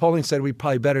 Even though the polling said we'd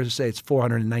probably better say it's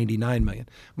 $499 million.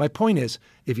 My point is,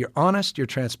 if you're honest, you're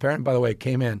transparent. By the way, it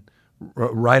came in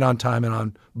right on time and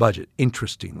on budget,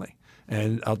 interestingly.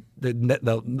 And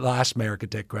the last mayor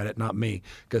could take credit, not me,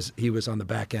 because he was on the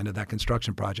back end of that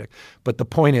construction project. But the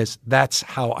point is, that's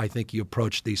how I think you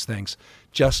approach these things.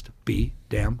 Just be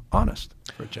damn honest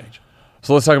for a change.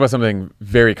 So let's talk about something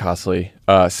very costly,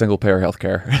 single-payer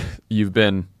healthcare. You've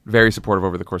been very supportive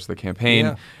over the course of the campaign.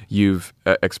 Yeah. You've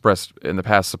expressed in the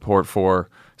past support for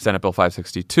Senate Bill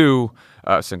 562,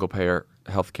 single-payer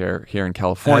healthcare here in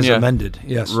California. As amended,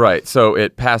 yes. Right. So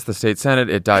it passed the state Senate.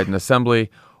 It died in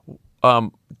Assembly.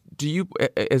 Do you,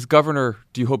 as governor,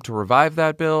 do you hope to revive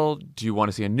that bill? Do you want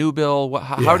to see a new bill?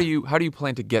 How do you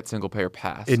plan to get single payer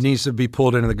passed? It needs to be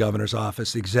pulled into the governor's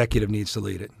office. The executive needs to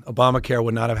lead it. Obamacare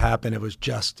would not have happened. It was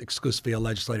just exclusively a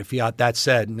legislative fiat. That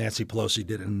said, Nancy Pelosi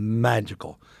did a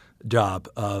magical job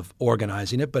of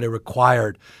organizing it, but it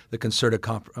required the concerted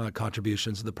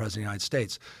contributions of the President of the United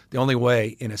States. The only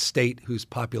way in a state whose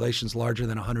population is larger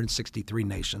than 163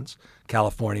 nations,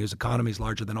 California, whose economy is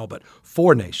larger than all but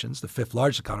 4 nations, the 5th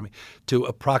largest economy, to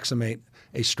approximate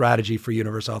a strategy for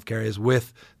universal health care is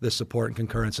with the support and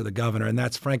concurrence of the governor. And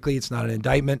that's, frankly, it's not an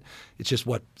indictment. It's just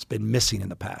what's been missing in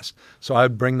the past. So I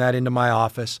would bring that into my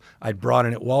office. I'd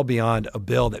broaden it well beyond a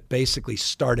bill that basically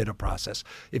started a process.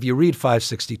 If you read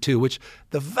 562, which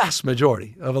the vast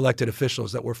majority of elected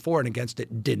officials that were for and against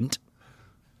it did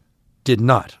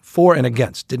not. For and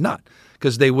against, did not.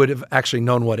 Because they would have actually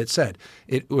known what it said.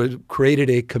 It created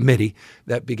a committee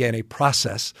that began a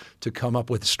process to come up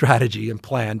with a strategy and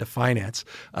plan to finance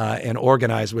and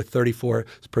organize with 34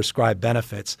 prescribed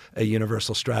benefits a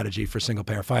universal strategy for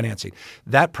single-payer financing.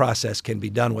 That process can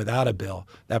be done without a bill.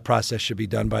 That process should be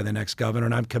done by the next governor,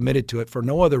 and I'm committed to it for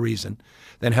no other reason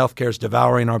than healthcare is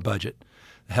devouring our budget.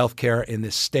 Healthcare in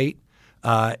this state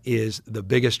is the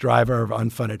biggest driver of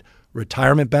unfunded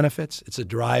retirement benefits. It's a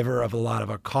driver of a lot of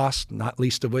our costs, not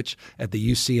least of which at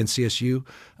the UC and CSU.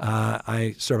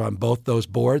 I serve on both those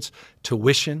boards.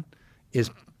 Tuition is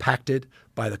impacted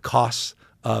by the costs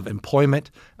of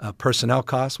employment, personnel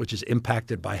costs, which is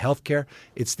impacted by healthcare.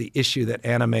 It's the issue that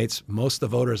animates most of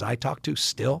the voters I talk to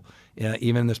still,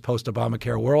 even in this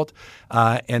post-Obamacare world.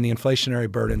 And the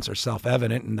inflationary burdens are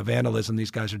self-evident, and the vandalism these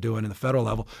guys are doing in the federal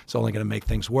level is only going to make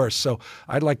things worse. So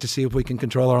I'd like to see if we can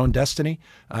control our own destiny.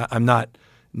 I'm not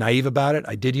naive about it.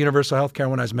 I did universal health care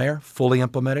when I was mayor, fully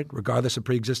implemented, regardless of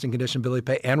pre-existing condition ability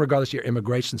to pay, and regardless of your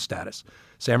immigration status.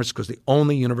 San Francisco is the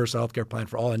only universal health care plan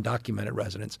for all undocumented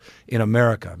residents in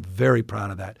America. I'm very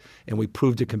proud of that. And we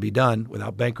proved it can be done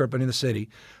without bankrupting the city.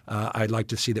 I'd like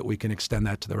to see that we can extend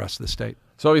that to the rest of the state.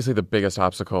 So obviously the biggest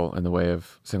obstacle in the way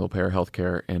of single-payer health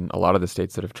care in a lot of the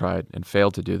states that have tried and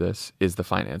failed to do this is the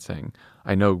financing.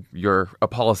 I know you're a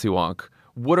policy wonk.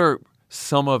 What are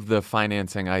some of the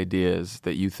financing ideas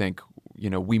that you think,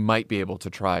 we might be able to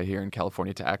try here in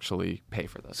California to actually pay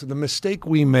for this? So the mistake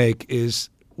we make is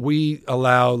we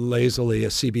allow lazily a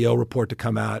CBO report to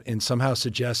come out and somehow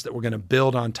suggest that we're going to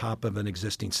build on top of an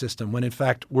existing system when in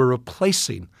fact we're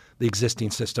replacing the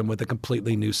existing system with a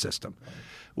completely new system.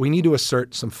 We need to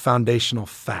assert some foundational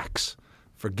facts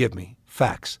Forgive me.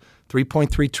 Facts.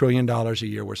 $3.3 trillion a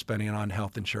year we're spending on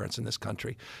health insurance in this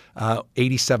country.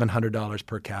 $8,700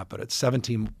 per capita. It's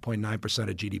 17.9%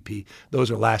 of GDP.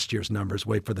 Those are last year's numbers.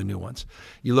 Wait for the new ones.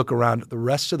 You look around the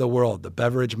rest of the world, the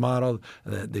Beveridge model,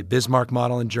 the Bismarck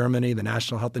model in Germany, the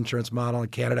National Health Insurance model in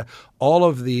Canada, all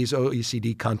of these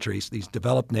OECD countries, these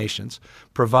developed nations,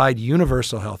 provide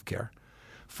universal health care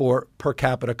for per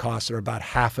capita costs that are about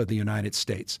half of the United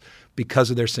States because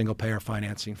of their single-payer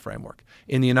financing framework.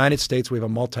 In the United States, we have a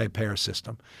multi-payer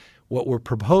system. What we're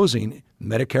proposing,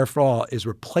 Medicare for All, is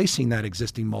replacing that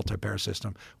existing multi-payer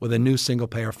system with a new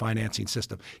single-payer financing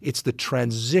system. It's the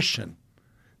transition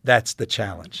that's the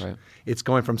challenge. Right. It's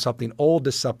going from something old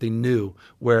to something new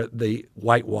where the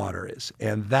white water is.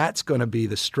 And that's going to be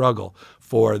the struggle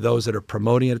for those that are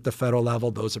promoting it at the federal level,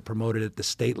 those that promote it at the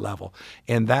state level.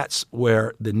 And that's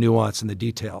where the nuance and the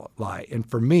detail lie. And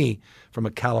for me, from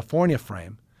a California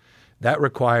frame, that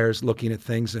requires looking at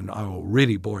things, and I will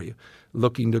really bore you,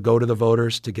 looking to go to the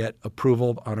voters to get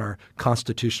approval on our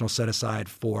constitutional set-aside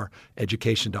for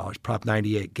education dollars, Prop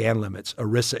 98, GAN limits,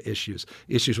 ERISA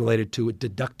issues related to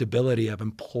deductibility of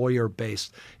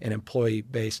employer-based and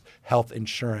employee-based health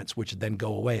insurance, which then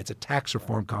go away. It's a tax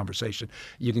reform conversation.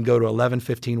 You can go to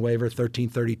 1115 waiver,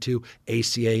 1332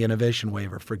 ACA innovation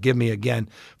waiver. Forgive me again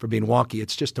for being wonky.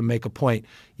 It's just to make a point.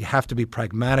 You have to be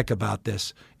pragmatic about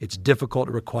this. It's difficult.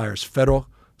 It requires federal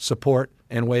support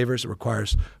and waivers. It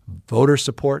requires voter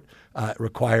support. It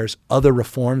requires other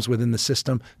reforms within the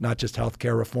system, not just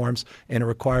healthcare reforms. And it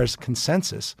requires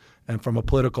consensus and from a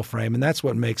political frame. And that's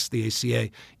what makes the ACA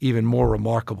even more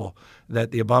remarkable, that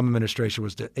the Obama administration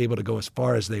was able to go as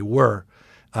far as they were.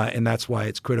 And that's why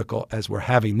it's critical, as we're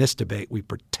having this debate, we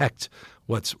protect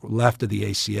what's left of the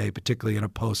ACA, particularly in a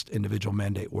post-individual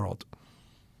mandate world.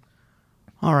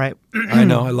 All right. I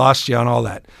know I lost you on all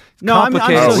that. No, I'm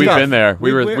we've been there.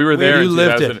 We were there. You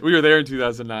lived it. We were there in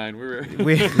 2009.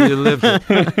 You lived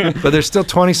it. But there's still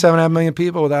 27.5 million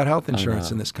people without health insurance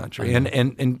in this country, and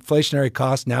inflationary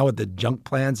costs now with the junk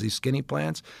plans, these skinny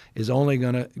plans, is only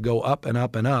going to go up and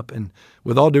up and up. And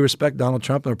with all due respect, Donald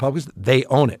Trump and the Republicans, they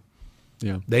own it.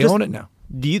 Yeah, they own it now.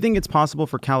 Do you think it's possible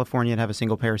for California to have a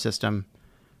single payer system?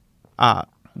 While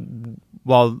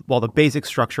the basic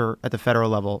structure at the federal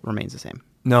level remains the same?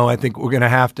 No, I think we're going to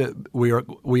have to. We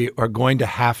are going to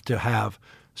have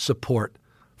support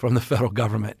from the federal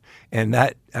government, and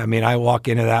that, I mean, I walk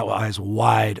into that with eyes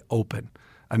wide open.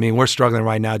 I mean, we're struggling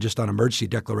right now just on emergency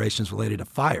declarations related to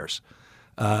fires,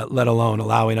 let alone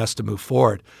allowing us to move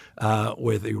forward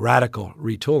with a radical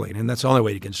retooling. And that's the only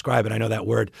way you can describe it. I know that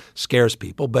word scares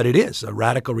people, but it is a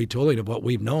radical retooling of what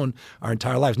we've known our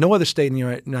entire lives. No other state in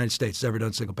the United States has ever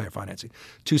done single-payer financing.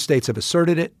 2 states have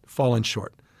asserted it, fallen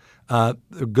short.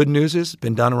 The good news is it's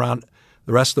been done around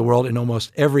the rest of the world in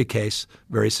almost every case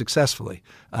very successfully,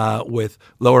 with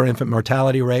lower infant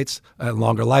mortality rates and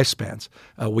longer lifespans.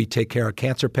 We take care of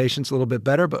cancer patients a little bit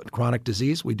better, but chronic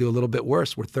disease, we do a little bit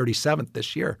worse. We're 37th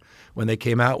this year when they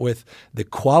came out with the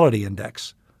quality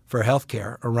index for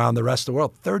healthcare around the rest of the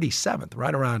world. 37th,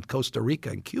 right around Costa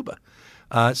Rica and Cuba.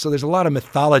 So there's a lot of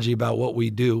mythology about what we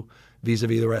do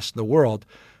vis-a-vis the rest of the world.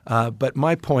 But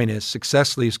my point is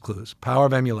success leaves clues, power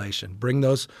of emulation. Bring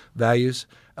those values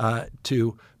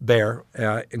to bear,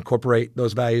 incorporate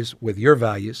those values with your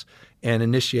values, and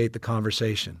initiate the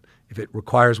conversation. If it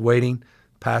requires waiting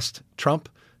past Trump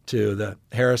to the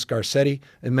Harris-Garcetti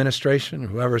administration, or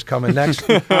whoever's coming next,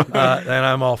 then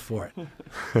I'm all for it.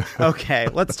 Okay,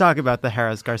 let's talk about the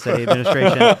Harris-Garcetti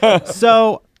administration.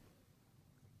 So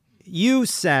you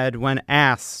said, when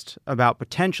asked about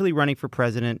potentially running for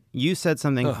president, you said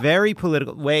something very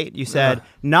political. Wait, you said,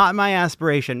 not my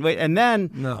aspiration. Wait, and then,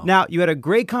 now you had a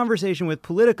great conversation with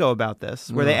Politico about this,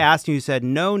 where they asked you, you said,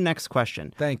 no, next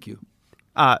question. Thank you.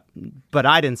 But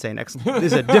I didn't say next. This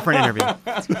is a different interview.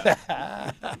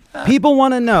 People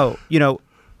want to know,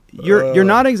 you're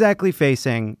not exactly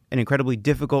facing an incredibly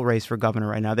difficult race for governor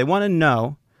right now. They want to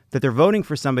know that they're voting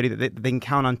for somebody that they can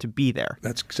count on to be there.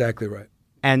 That's exactly right.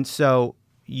 And so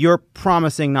you're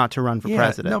promising not to run for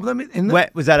president. No,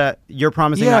 but was that you're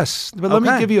promising? Yes, but let me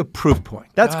give you a proof point.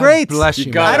 That's great. Bless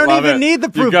you. I don't even need the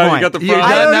proof point. You got the proof.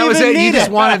 I don't even need You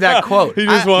just wanted that quote.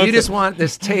 You just want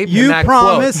this tape. You and that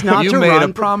promised quote. not you to made run.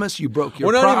 a promise. You broke your.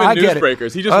 We're not even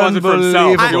newsbreakers. He just wants it for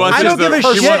himself. I don't give a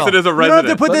shit. He wants it as a resident. You don't have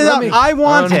to put this up. I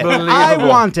want it. I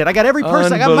want it. I got every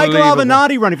person. I got Michael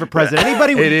Avenatti running for president.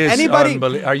 Anybody? It is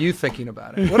unbelievable. Are you thinking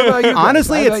about it? What about you?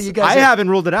 Honestly, I haven't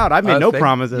ruled it out. I've made no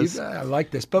promises. I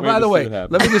like this. this. But Wait by to the see way, what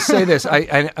happens. let me just say this.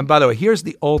 And by the way, here's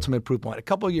the ultimate proof point. A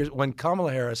couple of years, when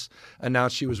Kamala Harris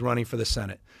announced she was running for the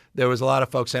Senate, there was a lot of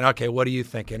folks saying, okay, what are you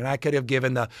thinking? And I could have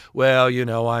given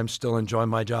I'm still enjoying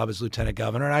my job as lieutenant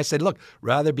governor. And I said, look,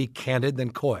 rather be candid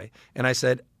than coy. And I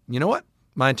said, you know what?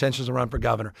 My intention is to run for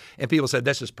governor. And people said,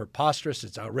 this is preposterous.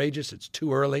 It's outrageous. It's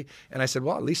too early. And I said,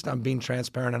 well, at least I'm being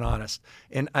transparent and honest.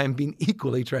 And I'm being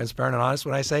equally transparent and honest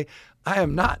when I say I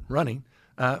am not running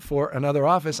for another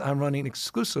office. I'm running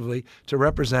exclusively to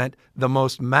represent the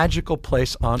most magical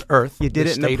place on earth. You did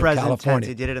it in the present tense.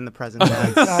 You did it in the present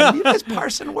tense. You just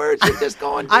parsing words. You're just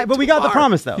going. But we got the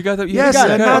promise, though. You got the. Yes,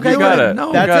 you got it.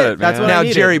 No, that's got it. That's man. what I now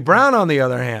needed. Jerry Brown, on the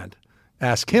other hand,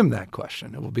 ask him that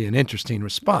question. It will be an interesting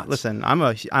response. Listen, I'm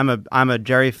a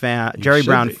Jerry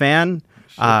Brown be. fan.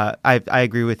 I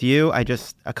agree with you. I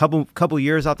just a couple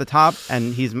years off the top,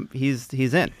 and he's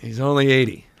in. He's only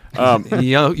 80.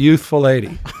 Youthful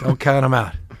 80. Don't count him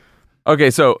out.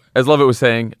 Okay, so as Lovett was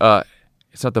saying,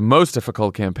 it's not the most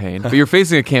difficult campaign, but you're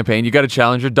facing a campaign. You got a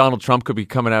challenger. Donald Trump could be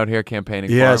coming out here campaigning.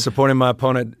 Yeah, for him. supporting my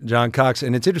opponent, John Cox.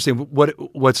 And it's interesting.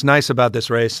 What's nice about this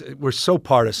race, we're so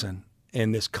partisan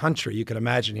in this country. You can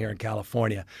imagine here in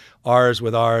California, R's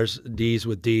with R's, D's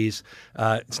with D's.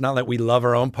 It's not that we love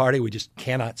our own party. We just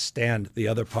cannot stand the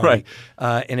other party. Right.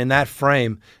 And in that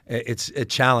frame, it's a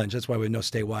challenge. That's why we have no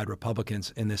statewide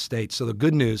Republicans in this state. So the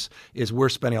good news is we're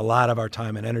spending a lot of our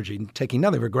time and energy taking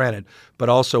nothing for granted, but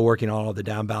also working on all the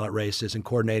down ballot races and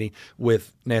coordinating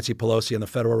with Nancy Pelosi in the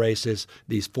federal races,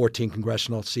 these 14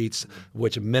 congressional seats,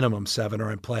 which a minimum 7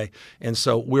 are in play. And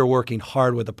so we're working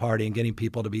hard with the party and getting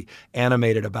people to be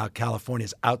animated about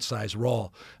California's outsized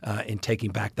role in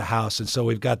taking back the House. And so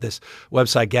we've got this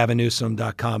website,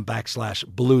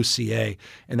 gavinnewsom.com/BlueCA,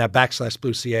 and that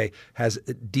 /BlueCA has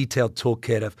a detailed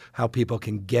toolkit of how people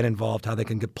can get involved, how they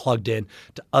can get plugged in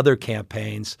to other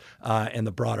campaigns and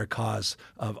the broader cause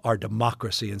of our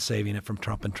democracy and saving it from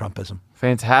Trump and Trumpism.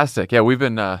 Fantastic. Yeah, we've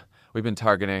been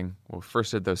targeting. Well,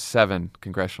 first did those 7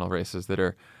 congressional races that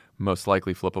are most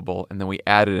likely flippable, and then we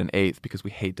added an 8th because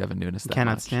we hate Devin Nunes that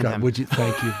Cannot much. stand God, him. would you?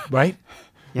 Thank you. Right?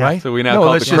 Yeah. Right? So we now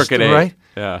call it the Crooked 8. Right?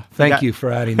 Yeah. Thank you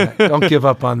for adding that. Don't give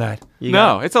up on that.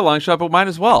 It's a long shot, but might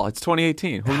as well. It's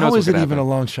 2018. Who knows How is what it could even happen? a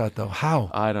long shot, though? How?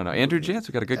 I don't know. Andrew Jantz,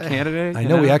 we got a good candidate. I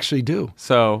know we actually do.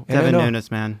 So And I Devin know. Nunes,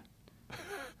 man.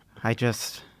 I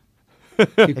just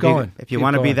Keep going. if you Keep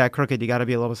want to be going. that crooked, you got to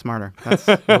be a little smarter. That's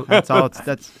all.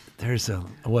 That's There's I'm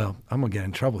gonna get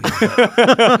in trouble here.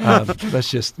 But,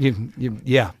 let's just,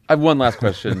 yeah. I have one last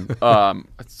question.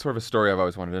 It's sort of a story I've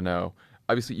always wanted to know.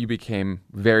 Obviously, you became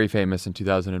very famous in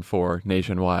 2004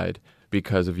 nationwide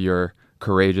because of your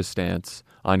courageous stance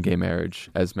on gay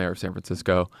marriage as mayor of San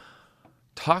Francisco.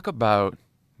 Talk about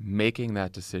making the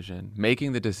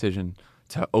decision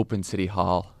to open City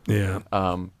Hall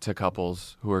to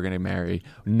couples who are going to marry,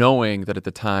 knowing that at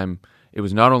the time it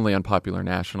was not only unpopular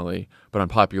nationally, but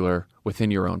unpopular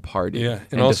within your own party. Yeah,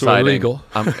 and also illegal.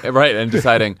 Right, and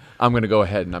deciding, I'm going to go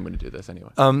ahead and I'm going to do this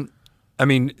anyway. I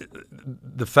mean,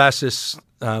 the fastest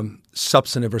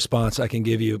substantive response I can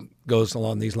give you goes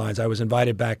along these lines. I was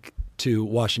invited back to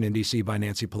Washington, D.C. by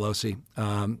Nancy Pelosi.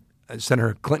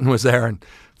 Senator Clinton was there, and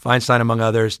Feinstein, among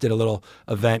others, did a little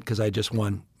event because I just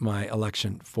won my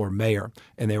election for mayor,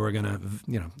 and they were going to,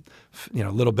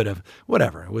 a little bit of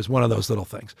whatever. It was one of those little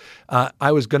things.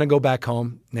 I was going to go back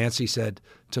home. Nancy said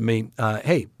to me,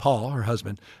 hey, Paul, her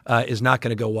husband, is not going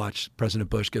to go watch President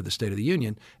Bush give the State of the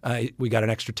Union. We got an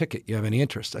extra ticket. You have any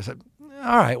interest? I said,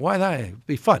 all right, why not? It'd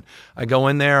be fun. I go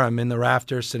in there, I'm in the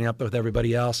rafters, sitting up with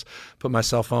everybody else, put my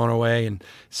cell phone away and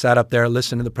sat up there,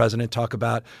 listened to the president talk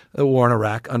about the war in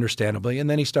Iraq, understandably. And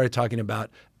then he started talking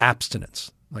about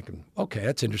abstinence. Like, okay,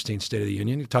 that's interesting, State of the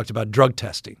Union. He talked about drug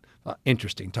testing.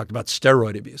 Interesting. Talked about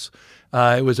steroid abuse.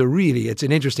 It's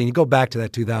an interesting, you go back to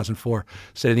that 2004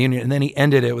 State of the Union, and then he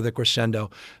ended it with a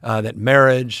crescendo that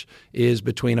marriage is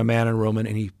between a man and a woman,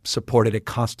 and he supported a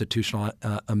constitutional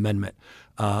amendment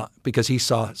because he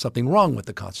saw something wrong with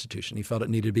the Constitution. He felt it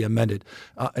needed to be amended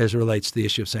as it relates to the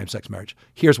issue of same-sex marriage.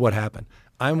 Here's what happened.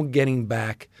 I'm getting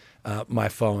back my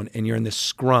phone, and you're in this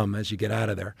scrum as you get out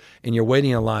of there, and you're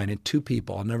waiting in line, and 2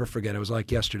 people, I'll never forget, it was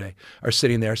like yesterday, are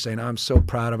sitting there saying, I'm so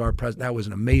proud of our president. That was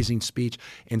an amazing speech,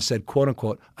 and said, quote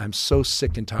unquote, I'm so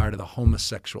sick and tired of the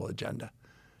homosexual agenda.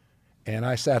 And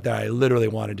I sat there, I literally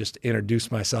wanted just to introduce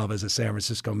myself as a San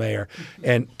Francisco mayor,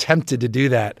 and tempted to do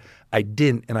that. I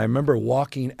didn't, and I remember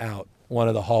walking out one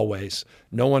of the hallways.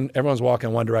 Everyone's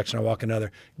walking in one direction, I walk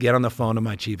another, get on the phone to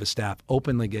my chief of staff,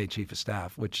 openly gay chief of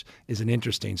staff, which is an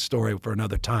interesting story for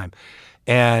another time.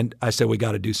 And I said, we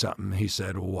got to do something. He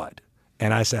said, what?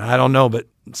 And I said, I don't know, but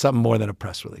something more than a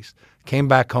press release. Came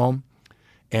back home,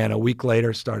 And a week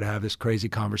later, started to have this crazy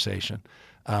conversation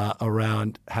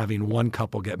around having one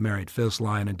couple get married, Phyllis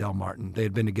Lyon and Del Martin. They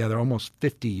had been together almost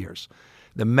 50 years.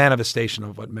 The manifestation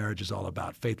of what marriage is all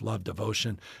about, faith, love,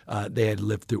 devotion. They had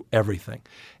lived through everything.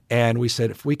 And we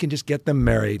said, if we can just get them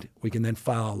married, we can then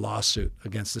file a lawsuit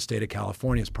against the state of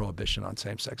California's prohibition on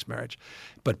same-sex marriage,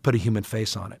 but put a human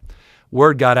face on it.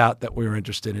 Word got out that we were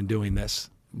interested in doing this.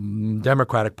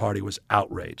 Democratic Party was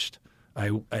outraged.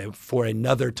 I for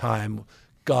another time,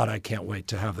 God, I can't wait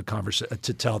to have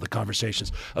to tell the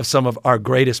conversations of some of our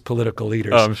greatest political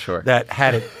leaders I'm sure. that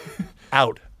had it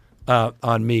out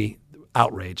on me,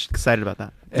 outraged. Excited about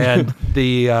that. And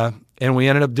and we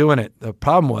ended up doing it. The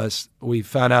problem was we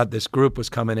found out this group was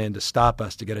coming in to stop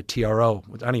us to get a TRO,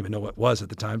 which I don't even know what it was at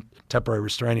the time, temporary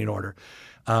restraining order.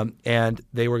 And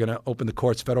they were going to open the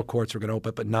courts, federal courts were going to open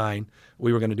up at 9.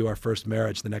 We were going to do our first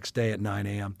marriage the next day at 9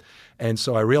 a.m. And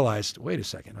so I realized, wait a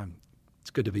second, it's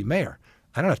good to be mayor.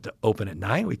 I don't have to open at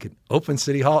 9. We could open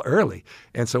City Hall early.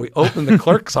 And so we opened the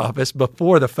clerk's office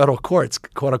before the federal courts,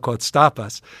 quote unquote, stop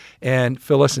us. And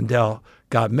Phyllis and Del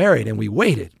got married, and we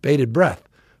waited, bated breath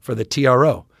for the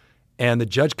TRO. And the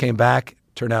judge came back,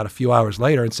 turned out a few hours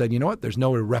later, and said, you know what, there's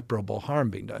no irreparable harm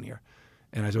being done here.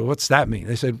 And I said, well, what's that mean?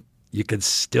 They said, you could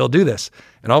still do this.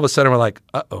 And all of a sudden we're like,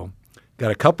 uh-oh, got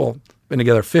a couple, been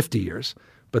together 50 years,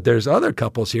 but there's other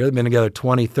couples here that have been together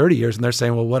 20, 30 years, and they're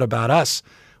saying, well, what about us?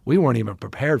 We weren't even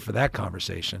prepared for that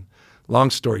conversation.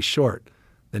 Long story short,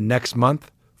 the next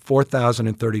month,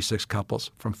 4,036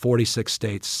 couples from 46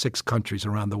 states, 6 countries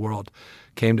around the world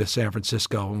came to San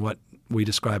Francisco in what we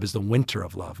describe as the winter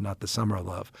of love, not the summer of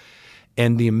love.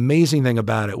 And the amazing thing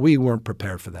about it, we weren't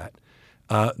prepared for that.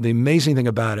 The amazing thing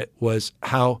about it was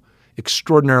how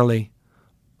extraordinarily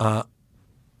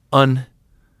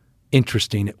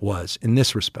uninteresting it was in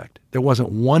this respect. There wasn't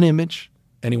one image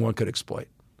anyone could exploit.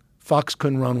 Fox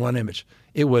couldn't run one image.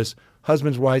 It was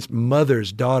husbands, wives,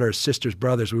 mothers, daughters, sisters,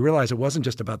 brothers. We realized it wasn't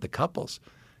just about the couples.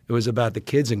 It was about the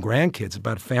kids and grandkids,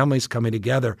 about families coming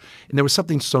together. And there was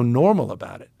something so normal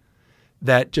about it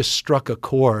that just struck a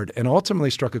chord, and ultimately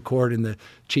struck a chord in the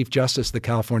Chief Justice of the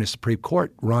California Supreme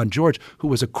Court, Ron George, who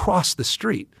was across the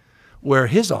street where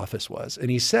his office was.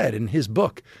 And he said in his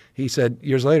book, he said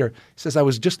years later, he says, I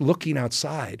was just looking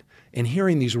outside and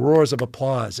hearing these roars of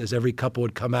applause as every couple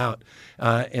would come out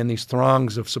and these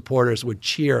throngs of supporters would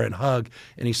cheer and hug.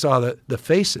 And he saw the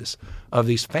faces of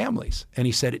these families. And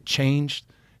he said it changed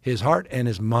his heart and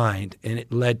his mind. And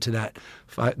it led to that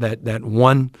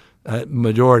one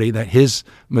majority, that his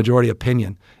majority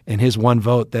opinion and his one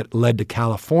vote that led to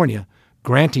California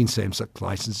granting same-sex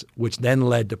license, which then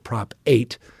led to Prop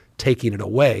 8 taking it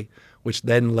away, which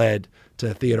then led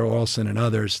to Theodore Olson and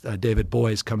others, David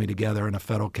Boies, coming together in a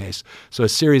federal case. So a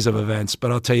series of events,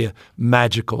 but I'll tell you,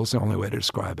 magical is the only way to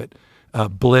describe it.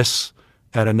 Bliss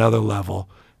at another level.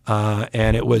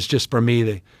 And it was just for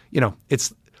me,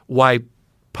 it's why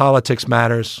politics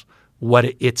matters, what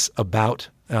it's about.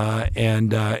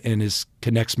 And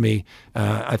connects me.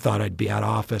 I thought I'd be out of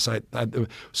office.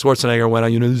 Schwarzenegger went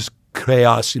on, this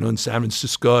chaos, in San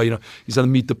Francisco. He's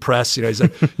on Meet the Press. He's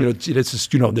like, it's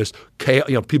just, there's chaos.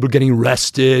 People getting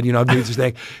arrested. I'm doing this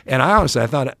thing. And I honestly, I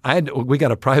thought we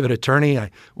got a private attorney.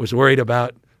 I was worried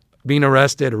about being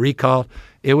arrested or recalled.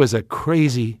 It was a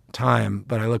crazy time,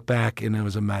 but I look back and it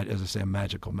was a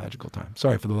magical, magical time.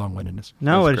 Sorry for the long-windedness.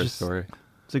 No, it's a great story.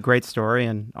 It's a great story,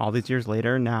 and all these years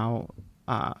later, now.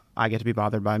 I get to be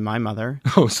bothered by my mother.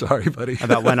 Oh, sorry, buddy.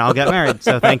 About when I'll get married.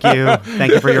 So thank you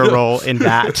for your role in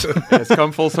that. It's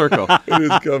come full circle. It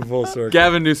has come full circle.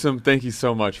 Gavin Newsom, thank you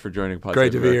so much for joining Pod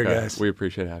Great Save to be America. here, guys. We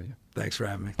appreciate having you. Thanks for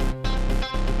having me.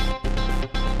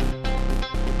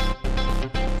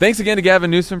 Thanks again to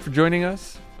Gavin Newsom for joining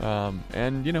us.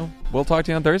 And we'll talk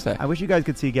to you on Thursday. I wish you guys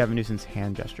could see Gavin Newsom's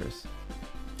hand gestures.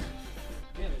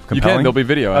 You can. There'll be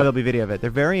video. There'll be video of it. They're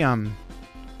very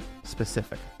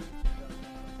specific.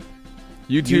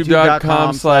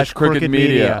 YouTube.com/crooked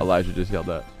media. Elijah just yelled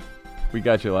that. We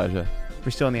got you, Elijah.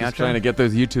 We're still in the outro. Trying to get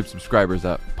those YouTube subscribers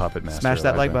up. Puppet Master. Smash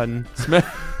that like button. No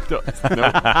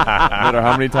matter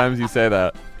how many times you say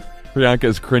that. Priyanka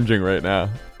is cringing right now.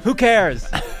 Who cares?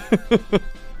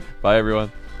 Bye, everyone.